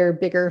brighter,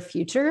 bigger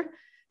future,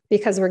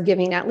 because we're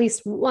giving at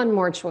least one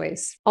more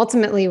choice.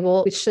 Ultimately,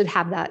 we should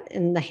have that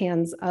in the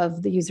hands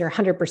of the user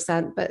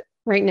 100%, but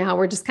right now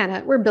we're just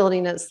we're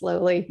building it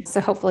slowly.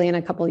 So hopefully in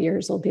a couple of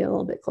years, we'll be a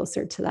little bit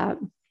closer to that.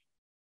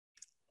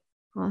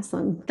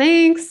 Awesome.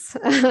 Thanks.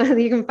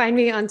 You can find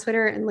me on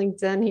Twitter and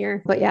LinkedIn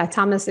here. But yeah,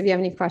 Thomas, if you have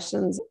any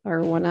questions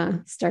or want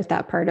to start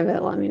that part of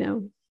it, let me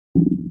know.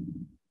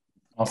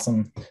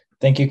 Awesome.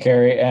 Thank you,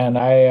 Carie. And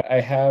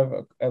I have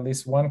at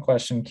least one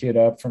question queued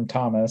up from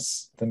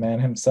Thomas, the man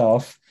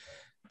himself.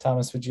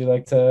 Thomas, would you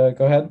like to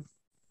go ahead?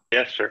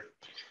 Yeah, sure.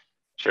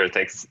 Sure.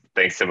 Thanks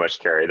so much,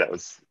 Carie. That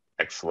was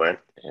excellent.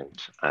 And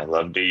I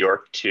love New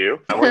York too.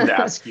 I wanted to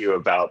ask you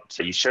about,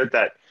 so you showed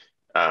that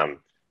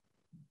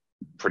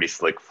pretty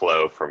slick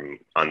flow from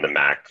on the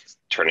Mac,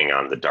 turning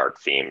on the dark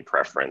theme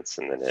preference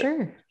and then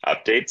it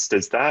updates.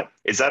 Is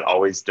that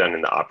always done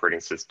in the operating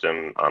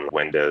system on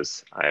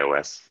Windows,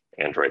 iOS,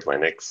 Android,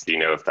 Linux? Do you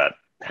know if that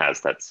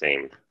has that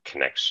same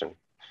connection?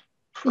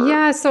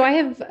 Yeah, so I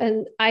have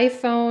an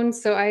iPhone,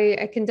 so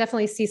I can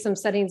definitely see some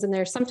settings in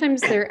there. Sometimes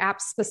they're app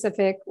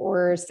specific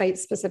or site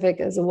specific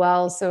as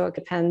well. So it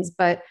depends,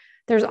 but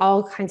there's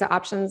all kinds of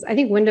options. I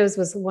think Windows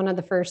was one of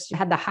the first,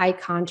 had the high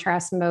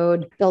contrast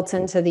mode built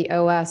into the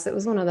OS. It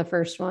was one of the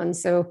first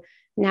ones. So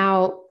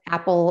now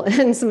Apple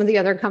and some of the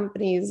other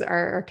companies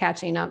are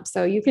catching up.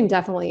 So you can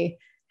definitely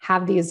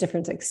have these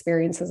different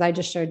experiences. I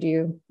just showed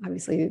you,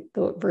 obviously,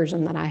 the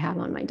version that I have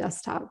on my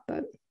desktop,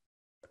 but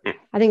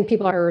I think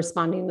people are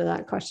responding to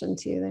that question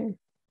too there.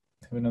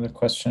 I have another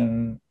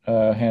question,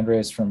 hand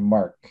raised from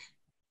Mark.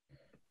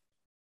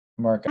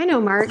 I know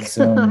Mark.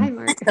 Hi,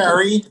 Mark.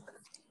 Carie.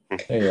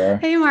 There you are.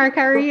 Hey, Mark.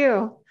 How are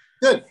you?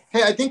 Good.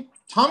 Hey, I think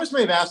Thomas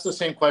may have asked the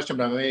same question,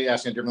 but I may be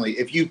asking it differently.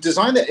 If you've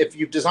designed that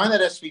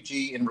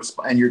SVG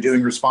and you're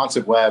doing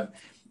responsive web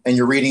and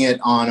you're reading it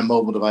on a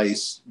mobile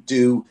device,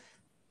 do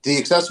the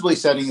accessibility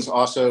settings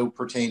also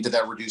pertain to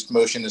that reduced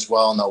motion as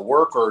well, and they'll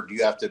work, or do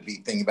you have to be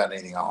thinking about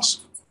anything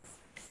else?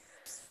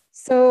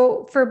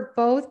 So for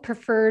both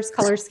prefers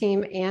color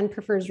scheme and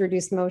prefers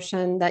reduced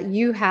motion that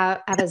you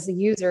have as a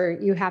user,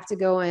 you have to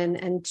go in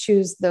and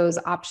choose those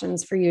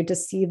options for you to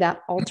see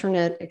that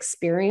alternate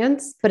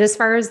experience. But as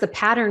far as the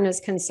pattern is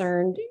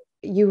concerned,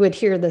 you would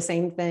hear the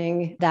same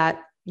thing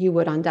that you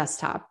would on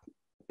desktop,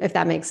 if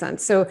that makes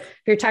sense. So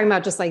if you're talking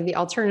about just like the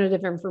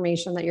alternative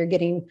information that you're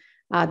getting,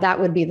 that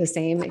would be the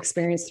same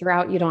experience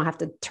throughout. You don't have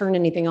to turn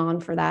anything on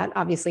for that.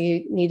 Obviously,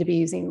 you need to be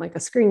using like a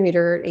screen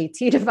reader or AT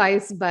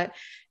device, but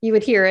you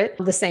would hear it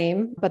the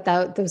same. But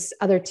those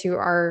other two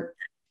are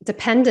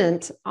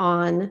dependent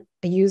on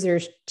a user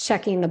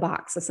checking the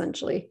box,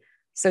 essentially.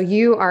 So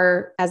you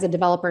are, as a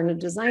developer and a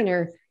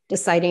designer,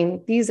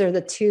 deciding these are the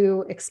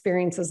two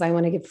experiences I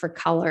want to give for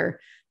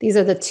color. These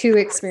are the two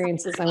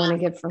experiences I want to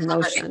give for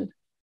motion.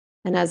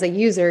 And as a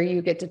user,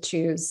 you get to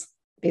choose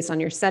based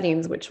on your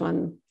settings, which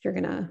one you're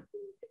going to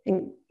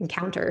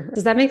encounter.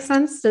 Does that make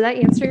sense? Did that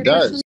answer your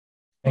question?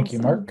 Thank you,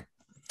 Mark.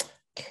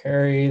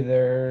 Carie,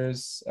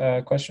 there's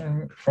a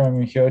question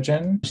from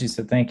Hyojin. She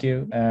said, thank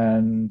you.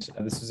 And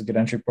this is a good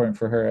entry point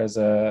for her as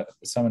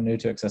someone new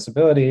to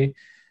accessibility.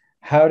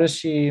 How does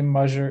she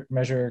measure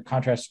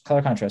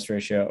color contrast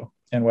ratio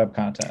in web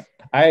content?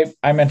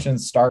 I mentioned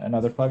Start and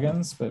other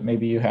plugins, but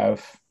maybe you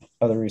have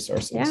other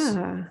resources.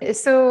 Yeah.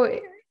 So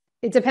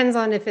it depends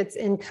on if it's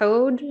in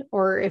code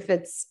or if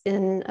it's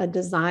in a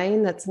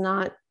design that's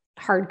not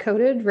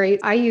hard-coded, right?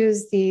 I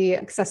use the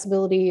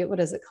accessibility, what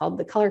is it called?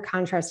 The color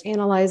contrast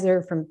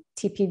analyzer from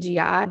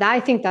TPGI. I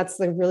think that's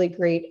a really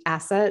great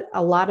asset.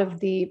 A lot of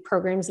the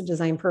programs, the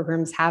design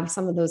programs, have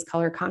some of those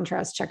color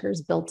contrast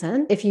checkers built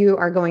in. If you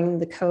are going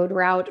the code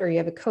route, or you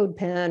have a code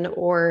pen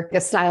or a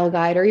style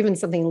guide, or even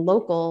something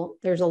local,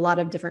 there's a lot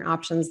of different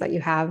options that you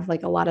have.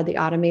 Like a lot of the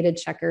automated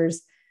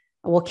checkers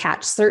will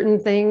catch certain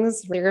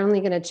things. You're only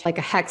going to check like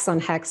a hex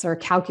on hex or a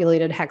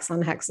calculated hex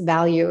on hex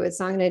value. It's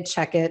not going to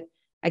check it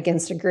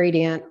against a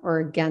gradient or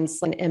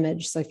against an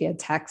image. So if you had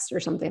text or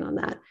something on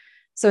that.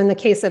 So in the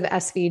case of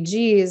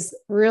SVGs,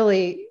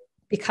 really,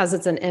 because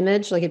it's an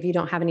image, like if you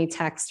don't have any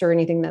text or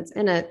anything that's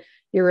in it,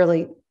 you're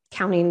really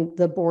counting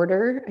the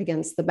border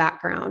against the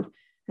background.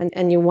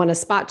 And you want to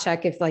spot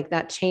check if like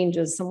that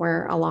changes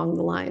somewhere along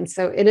the line.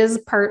 So it is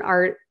part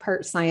art,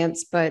 part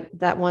science, but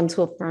that one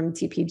tool from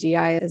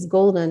TPGI is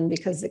golden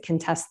because it can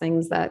test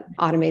things that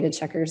automated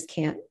checkers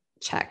can't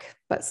check.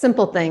 But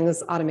simple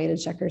things, automated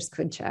checkers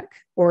could check.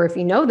 Or if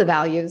you know the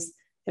values,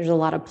 there's a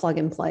lot of plug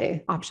and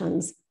play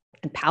options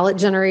and palette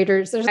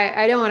generators.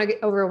 I don't want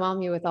to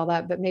overwhelm you with all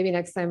that, but maybe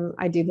next time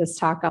I do this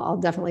talk, I'll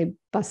definitely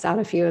bust out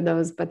a few of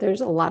those. But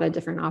there's a lot of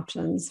different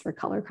options for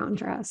color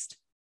contrast.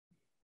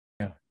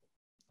 Yeah,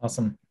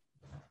 awesome.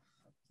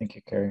 Thank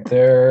you, Carie.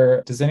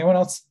 Does anyone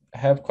else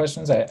have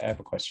questions? I have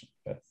a question,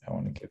 but I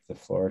want to give the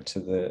floor to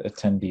the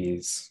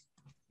attendees.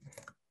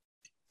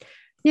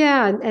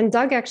 Yeah, and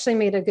Doug actually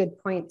made a good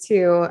point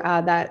too,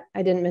 that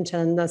I didn't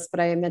mention this,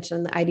 but I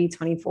mentioned the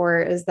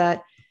ID24 is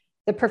that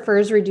the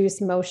prefers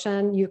reduced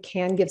motion, you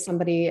can give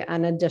somebody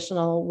an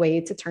additional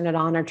way to turn it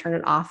on or turn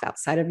it off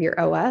outside of your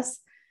OS.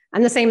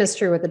 And the same is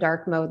true with the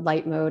dark mode,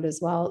 light mode as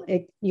well.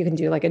 You can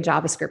do like a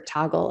JavaScript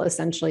toggle,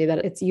 essentially,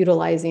 that it's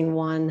utilizing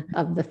one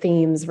of the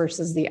themes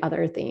versus the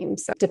other theme.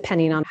 So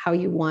depending on how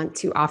you want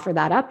to offer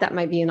that up, that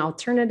might be an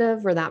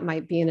alternative or that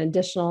might be an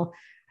additional.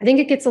 I think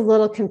it gets a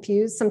little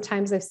confused.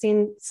 Sometimes I've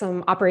seen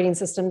some operating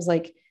systems,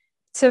 like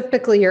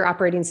typically your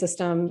operating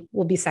system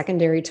will be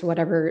secondary to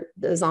whatever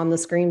is on the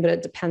screen, but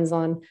it depends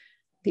on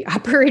the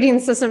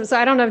operating system. So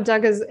I don't know if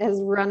Doug has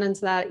run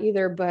into that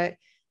either, but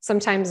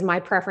sometimes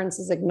my preference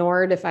is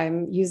ignored if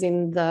I'm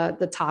using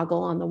the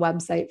toggle on the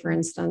website, for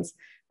instance,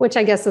 which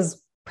I guess is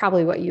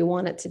probably what you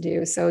want it to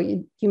do. So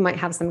you might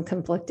have some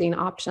conflicting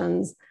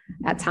options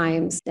at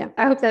times. Yeah,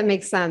 I hope that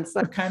makes sense.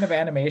 What kind of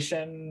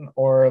animation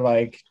or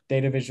like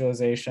data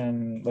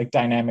visualization, like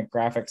dynamic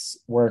graphics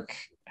work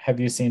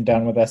have you seen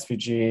done with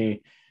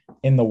SVG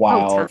in the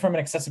wild from an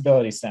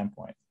accessibility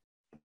standpoint?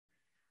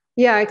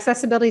 Yeah,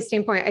 accessibility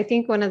standpoint, I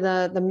think one of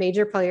the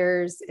major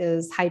players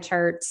is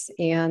HighCharts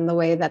and the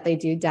way that they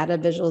do data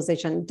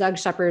visualization. Doug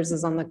Sheppers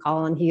is on the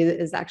call and he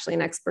is actually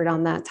an expert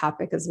on that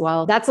topic as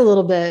well. That's a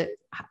little bit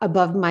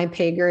above my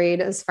pay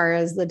grade as far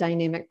as the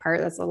dynamic part.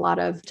 That's a lot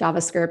of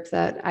JavaScript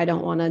that I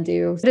don't want to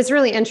do. But it's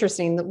really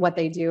interesting what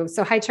they do.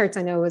 So HighCharts,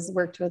 I know, has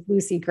worked with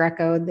Lucy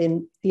Greco,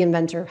 the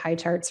inventor of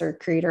HighCharts or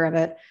creator of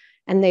it.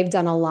 And they've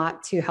done a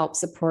lot to help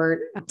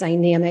support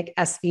dynamic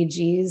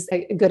SVGs.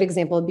 A good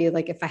example would be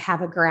like if I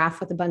have a graph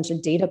with a bunch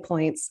of data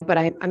points, but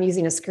I'm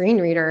using a screen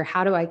reader,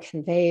 how do I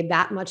convey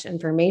that much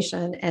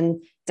information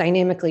and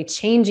dynamically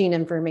changing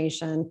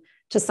information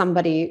to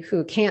somebody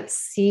who can't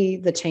see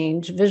the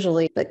change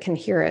visually, but can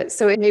hear it.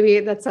 So maybe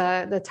that's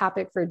the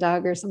topic for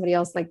Doug or somebody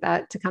else like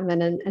that to come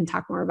in and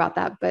talk more about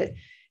that. But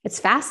it's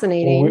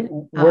fascinating.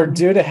 Well, we're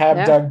due to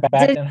have Doug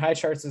back, and high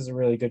charts is a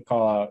really good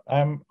call out.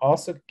 I'm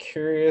also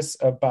curious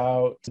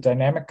about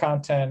dynamic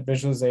content,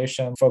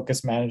 visualization,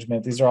 focus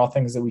management. These are all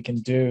things that we can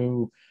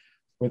do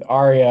with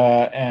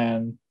ARIA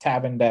and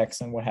tab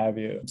index and what have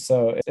you.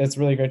 So it's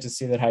really great to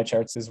see that high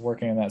charts is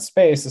working in that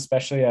space,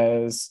 especially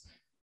as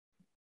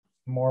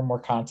more and more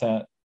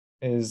content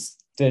is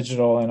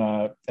digital in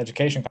a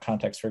education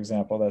context, for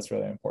example. That's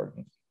really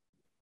important.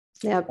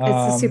 Yeah,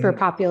 it's a super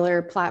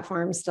popular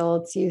platform still.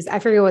 It's used, I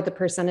forget what the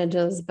percentage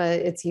is, but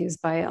it's used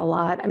by a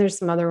lot. And there's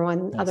some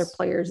other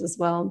players as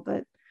well,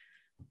 but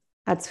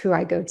that's who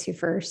I go to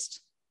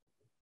first.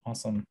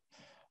 Awesome.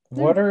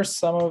 What are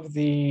some of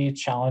the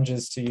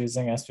challenges to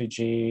using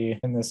SVG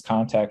in this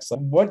context?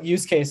 What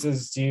use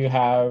cases do you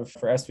have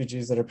for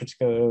SVGs that are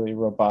particularly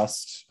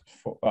robust?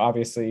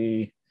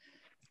 Obviously,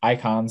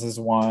 icons is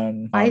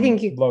one. I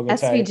think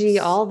SVG, types.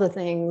 All the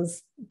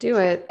things do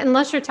it,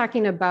 unless you're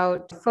talking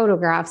about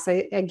photographs.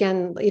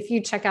 Again, if you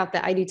check out the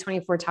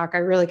ID24 talk, I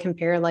really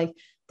compare like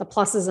the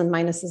pluses and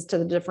minuses to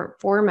the different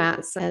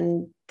formats.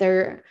 And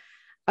they're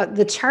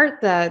the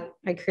chart that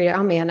I created,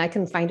 oh man, I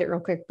can find it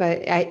real quick, but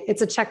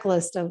it's a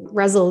checklist of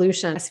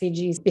resolution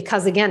SVGs,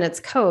 because again,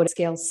 it's code. It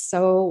scales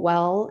so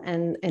well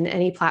and in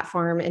any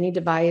platform, any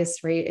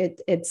device, right?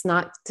 It's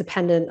not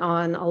dependent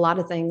on a lot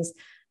of things.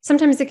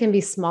 Sometimes it can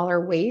be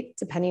smaller weight,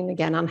 depending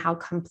again on how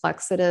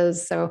complex it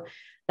is. So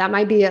that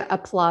might be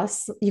a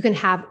plus. You can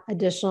have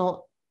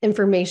additional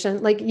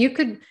information. Like you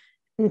could,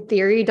 in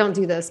theory, don't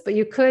do this, but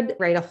you could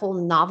write a whole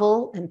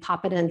novel and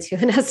pop it into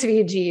an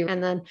SVG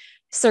and then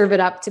serve it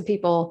up to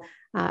people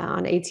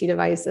on AT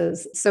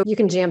devices. So you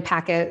can jam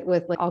pack it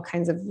with like all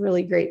kinds of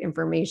really great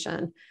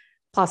information.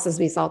 Plus, as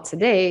we saw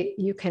today,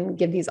 you can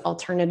give these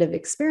alternative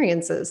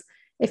experiences.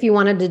 If you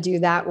wanted to do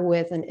that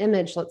with an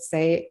image, let's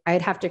say,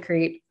 I'd have to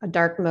create a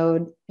dark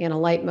mode and a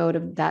light mode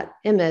of that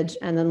image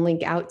and then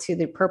link out to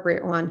the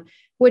appropriate one,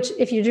 which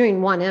if you're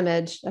doing one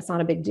image, that's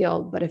not a big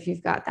deal. But if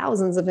you've got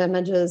thousands of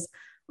images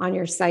on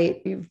your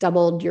site, you've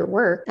doubled your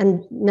work.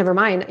 And never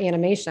mind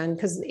animation,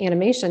 because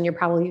animation, you're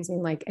probably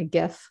using like a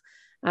GIF.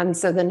 And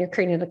so then you're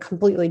creating a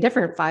completely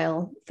different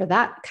file for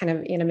that kind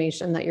of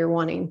animation that you're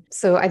wanting.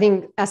 So I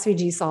think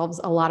SVG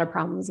solves a lot of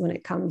problems when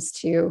it comes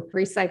to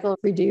recycle,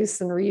 reduce,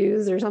 and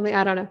reuse or something.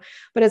 I don't know.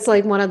 But it's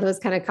like one of those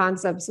kind of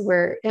concepts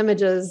where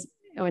images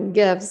and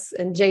GIFs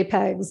and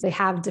JPEGs, they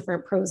have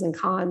different pros and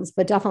cons,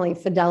 but definitely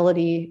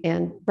fidelity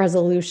and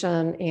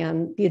resolution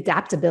and the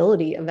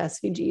adaptability of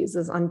SVGs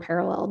is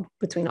unparalleled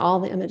between all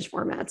the image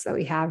formats that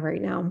we have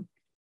right now.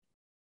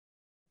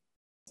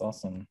 That's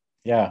awesome.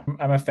 Yeah,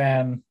 I'm a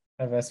fan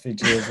of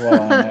SVG as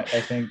well. And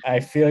I think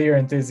I feel your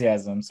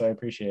enthusiasm, so I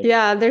appreciate it.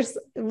 Yeah,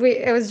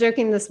 I was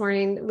joking this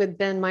morning with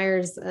Ben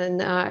Myers,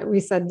 and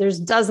we said there's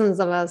dozens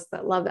of us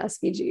that love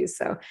SVGs.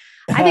 So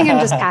I think I'm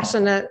just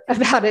passionate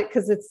about it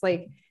because it's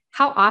like,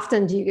 how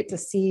often do you get to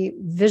see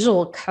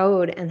visual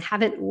code and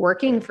have it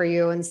working for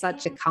you in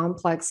such a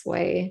complex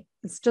way?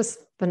 It's just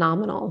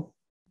phenomenal.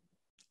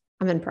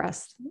 I'm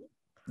impressed.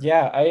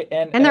 Yeah,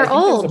 and they're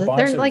old.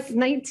 They're like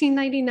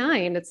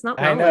 1999. It's not.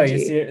 I know, you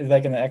see it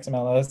like in the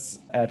XMLS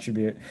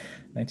attribute,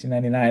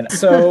 1999.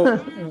 So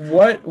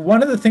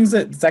one of the things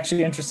that's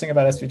actually interesting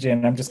about SVG,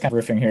 and I'm just kind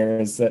of riffing here,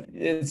 is that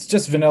it's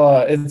just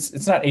vanilla.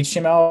 It's not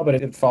HTML, but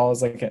it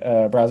follows like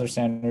browser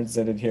standards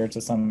that adhere to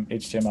some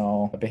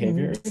HTML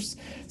behaviors.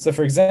 Mm-hmm. So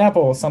for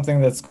example,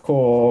 something that's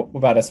cool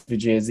about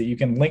SVG is that you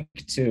can link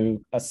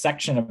to a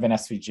section of an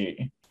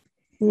SVG.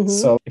 Mm-hmm.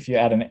 So if you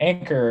add an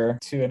anchor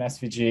to an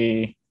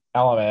SVG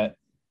element,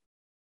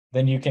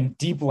 then you can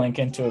deep link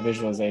into a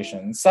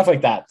visualization, stuff like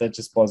that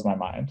just blows my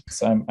mind.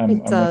 So I'm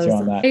with you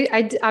on that.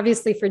 I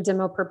obviously, for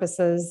demo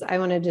purposes, I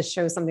wanted to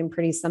show something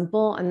pretty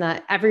simple and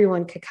that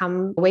everyone could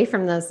come away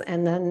from this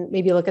and then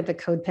maybe look at the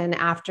code pen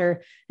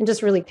after and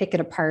just really pick it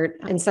apart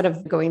instead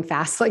of going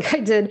fast like I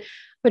did,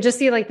 but just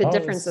see like the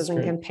differences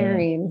and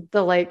comparing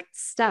the like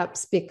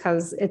steps,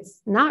 because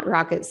it's not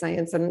rocket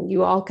science and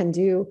you all can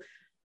do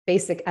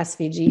basic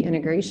SVG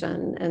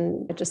integration.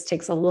 And it just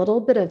takes a little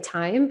bit of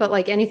time, but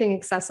like anything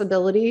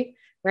accessibility,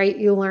 right?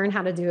 You learn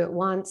how to do it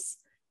once,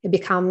 it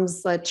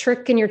becomes a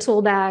trick in your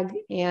tool bag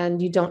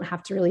and you don't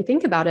have to really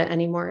think about it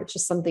anymore. It's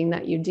just something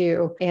that you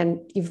do.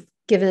 And you've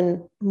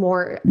given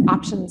more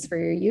options for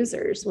your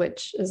users,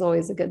 which is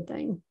always a good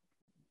thing.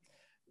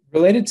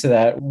 Related to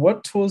that,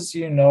 what tools do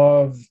you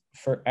know of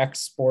for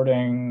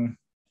exporting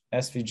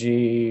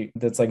SVG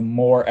that's like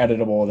more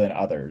editable than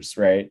others,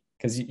 right?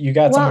 Because you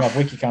got something off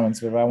Wiki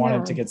Commons, but if I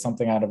wanted to get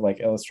something out of like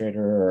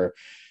Illustrator or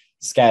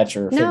Sketch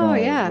or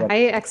Figma,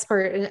 I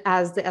export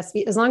as the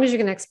SVG, as long as you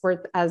can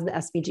export as the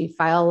SVG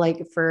file.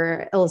 Like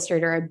for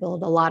Illustrator, I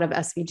build a lot of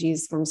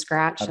SVGs from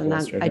scratch and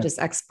then I just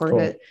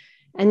export it.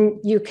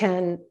 And you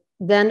can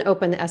then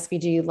open the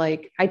SVG.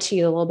 Like I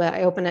cheat a little bit.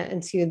 I open it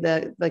into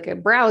a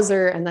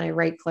browser, and then I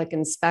right click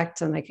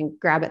inspect, and I can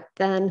grab it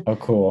then. Oh,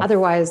 cool.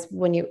 Otherwise,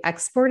 when you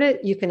export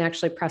it, you can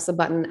actually press a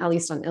button, at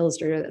least on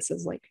Illustrator, that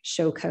says like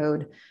show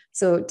code.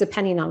 So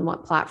depending on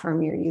what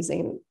platform you're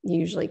using, you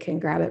usually can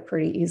grab it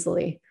pretty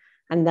easily.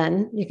 And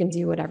then you can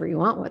do whatever you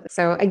want with it.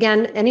 So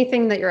again,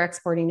 anything that you're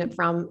exporting it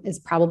from is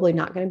probably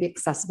not going to be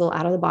accessible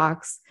out of the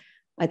box.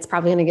 It's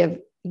probably going to give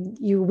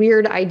you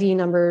weird ID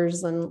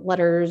numbers and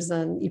letters,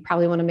 and you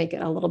probably want to make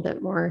it a little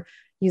bit more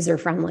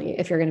user-friendly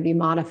if you're going to be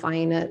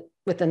modifying it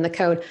within the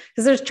code.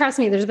 Because trust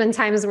me, there's been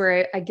times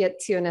where I get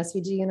to an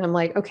SVG and I'm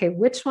like, okay,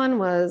 which one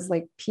was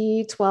like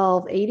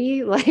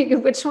P1280?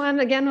 Like which one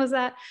again was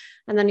that?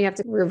 And then you have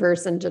to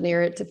reverse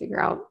engineer it to figure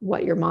out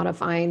what you're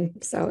modifying.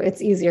 So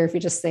it's easier if you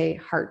just say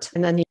heart,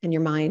 and then in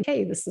your mind,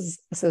 hey, this is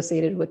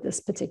associated with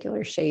this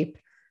particular shape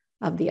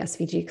of the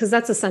SVG. Because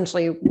that's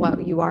essentially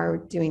what you are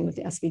doing with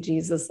the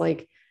SVGs, is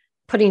like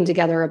putting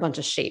together a bunch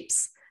of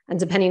shapes. And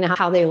depending on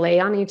how they lay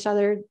on each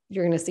other,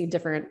 you're going to see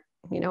different,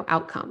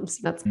 outcomes.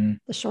 That's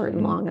the short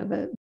and long of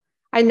it.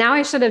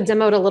 I should have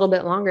demoed a little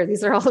bit longer.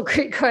 These are all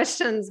great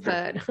questions,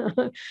 but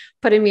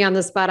putting me on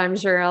the spot, I'm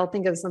sure I'll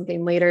think of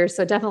something later.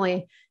 So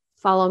definitely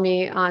follow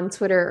me on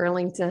Twitter or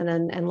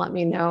LinkedIn and let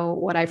me know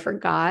what I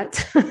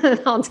forgot.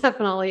 I'll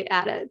definitely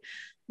add it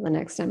the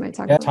next time I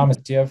talk about Thomas,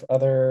 it. do you have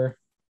other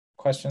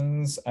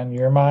questions on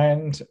your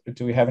mind?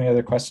 Do we have any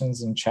other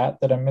questions in chat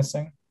that I'm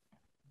missing?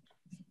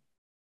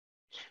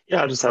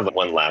 Yeah, I'll just have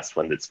one last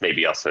one that's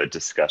maybe also a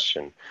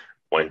discussion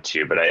one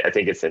too, but I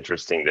think it's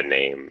interesting the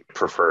name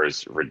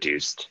prefers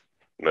reduced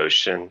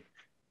motion,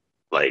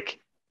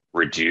 like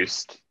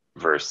reduced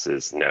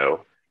versus no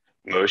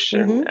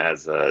motion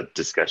as a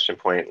discussion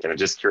point. And I'm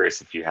just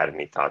curious if you had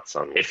any thoughts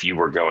on if you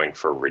were going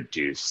for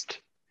reduced,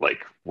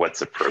 like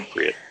what's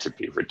appropriate to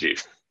be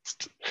reduced.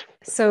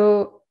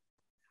 So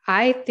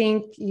I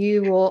think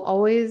you will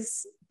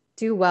always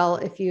do well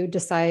if you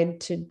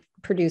decide to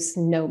produce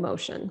no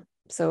motion.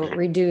 So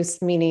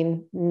reduced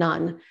meaning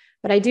none.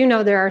 But I do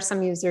know there are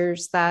some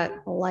users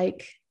that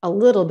like a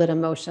little bit of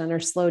motion or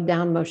slowed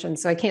down motion.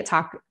 So I can't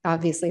talk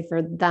obviously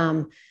for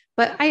them,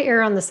 but I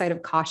err on the side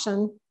of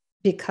caution,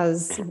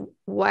 because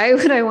why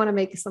would I want to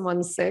make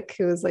someone sick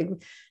who is like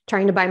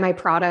trying to buy my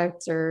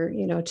product or,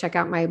 check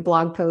out my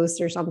blog post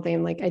or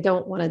something? Like, I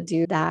don't want to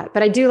do that.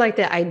 But I do like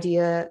the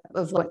idea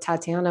of what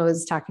Tatiana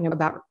was talking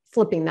about,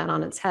 flipping that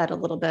on its head a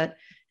little bit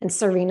and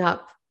serving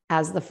up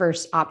as the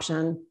first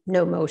option,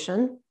 no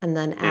motion, and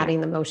then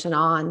adding the motion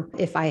on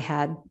if I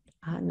had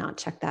not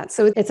checked that.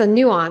 So it's a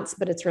nuance,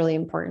 but it's really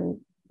important.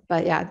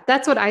 But yeah,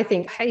 that's what I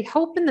think. I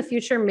hope in the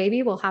future,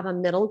 maybe we'll have a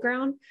middle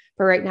ground,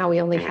 but right now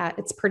we only have,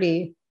 it's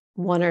pretty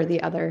one or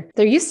the other.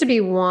 There used to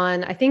be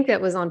one, I think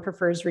that was on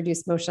prefers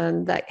reduced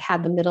motion, that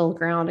had the middle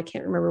ground. I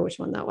can't remember which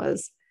one that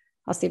was.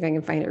 I'll see if I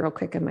can find it real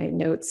quick in my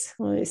notes.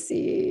 Let me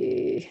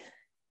see.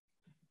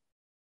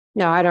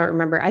 No, I don't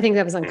remember. I think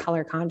that was on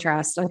color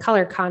contrast. On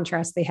color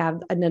contrast, they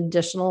have an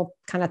additional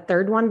kind of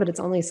third one, but it's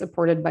only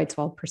supported by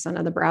 12%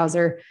 of the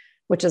browser,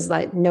 which is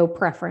like no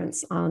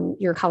preference on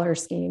your color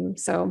scheme.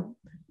 So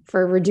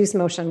for reduced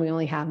motion, we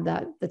only have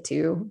the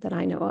two that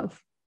I know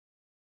of.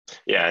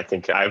 Yeah, I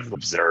think I've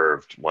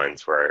observed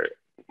ones where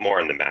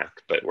more on the Mac,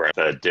 but where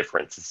the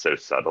difference is so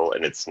subtle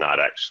and it's not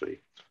actually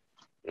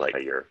like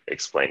you're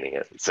explaining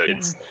it. So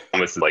it's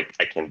almost like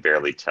I can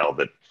barely tell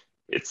that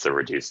it's a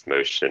reduced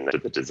motion. To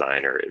the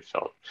designer, it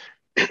felt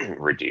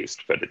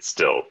reduced, but it's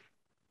still,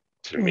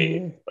 to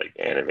me, like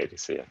animated.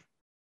 So yeah,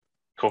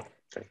 cool.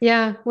 Thanks.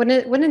 Yeah, when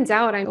in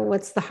doubt, I know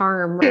what's the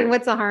harm.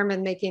 What's the harm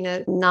in making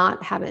it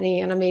not have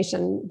any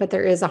animation? But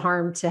there is a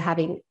harm to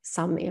having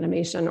some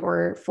animation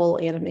or full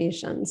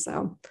animation.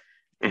 So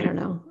I don't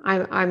know.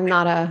 I'm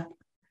not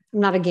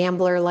a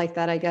gambler like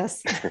that, I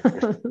guess.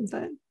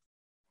 But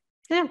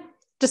yeah,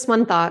 just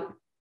one thought.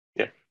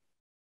 Yeah,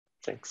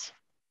 thanks.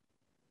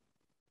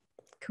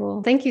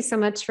 Cool. Thank you so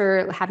much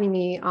for having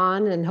me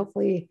on, and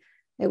hopefully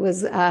it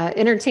was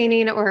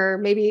entertaining or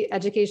maybe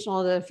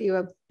educational to a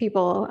few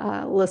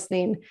people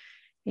listening.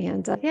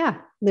 And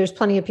there's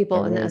plenty of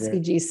people in the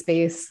SVG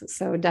space.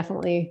 So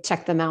definitely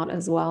check them out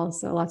as well.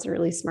 So lots of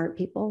really smart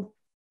people.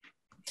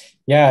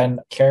 Yeah. And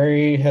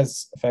Carie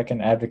has, if I can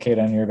advocate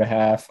on your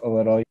behalf a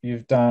little,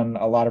 you've done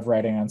a lot of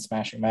writing on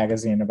Smashing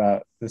Magazine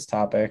about this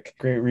topic.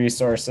 Great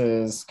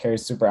resources.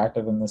 Carrie's super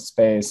active in this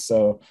space.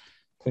 So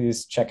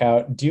please check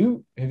out.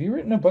 Have you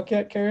written a book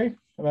yet, Carie,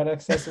 about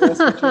accessible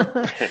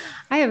SVG?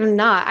 I have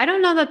not. I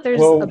don't know that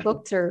there's a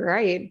book to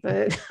write,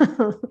 but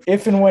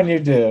if and when you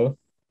do,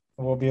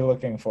 we'll be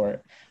looking for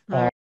it.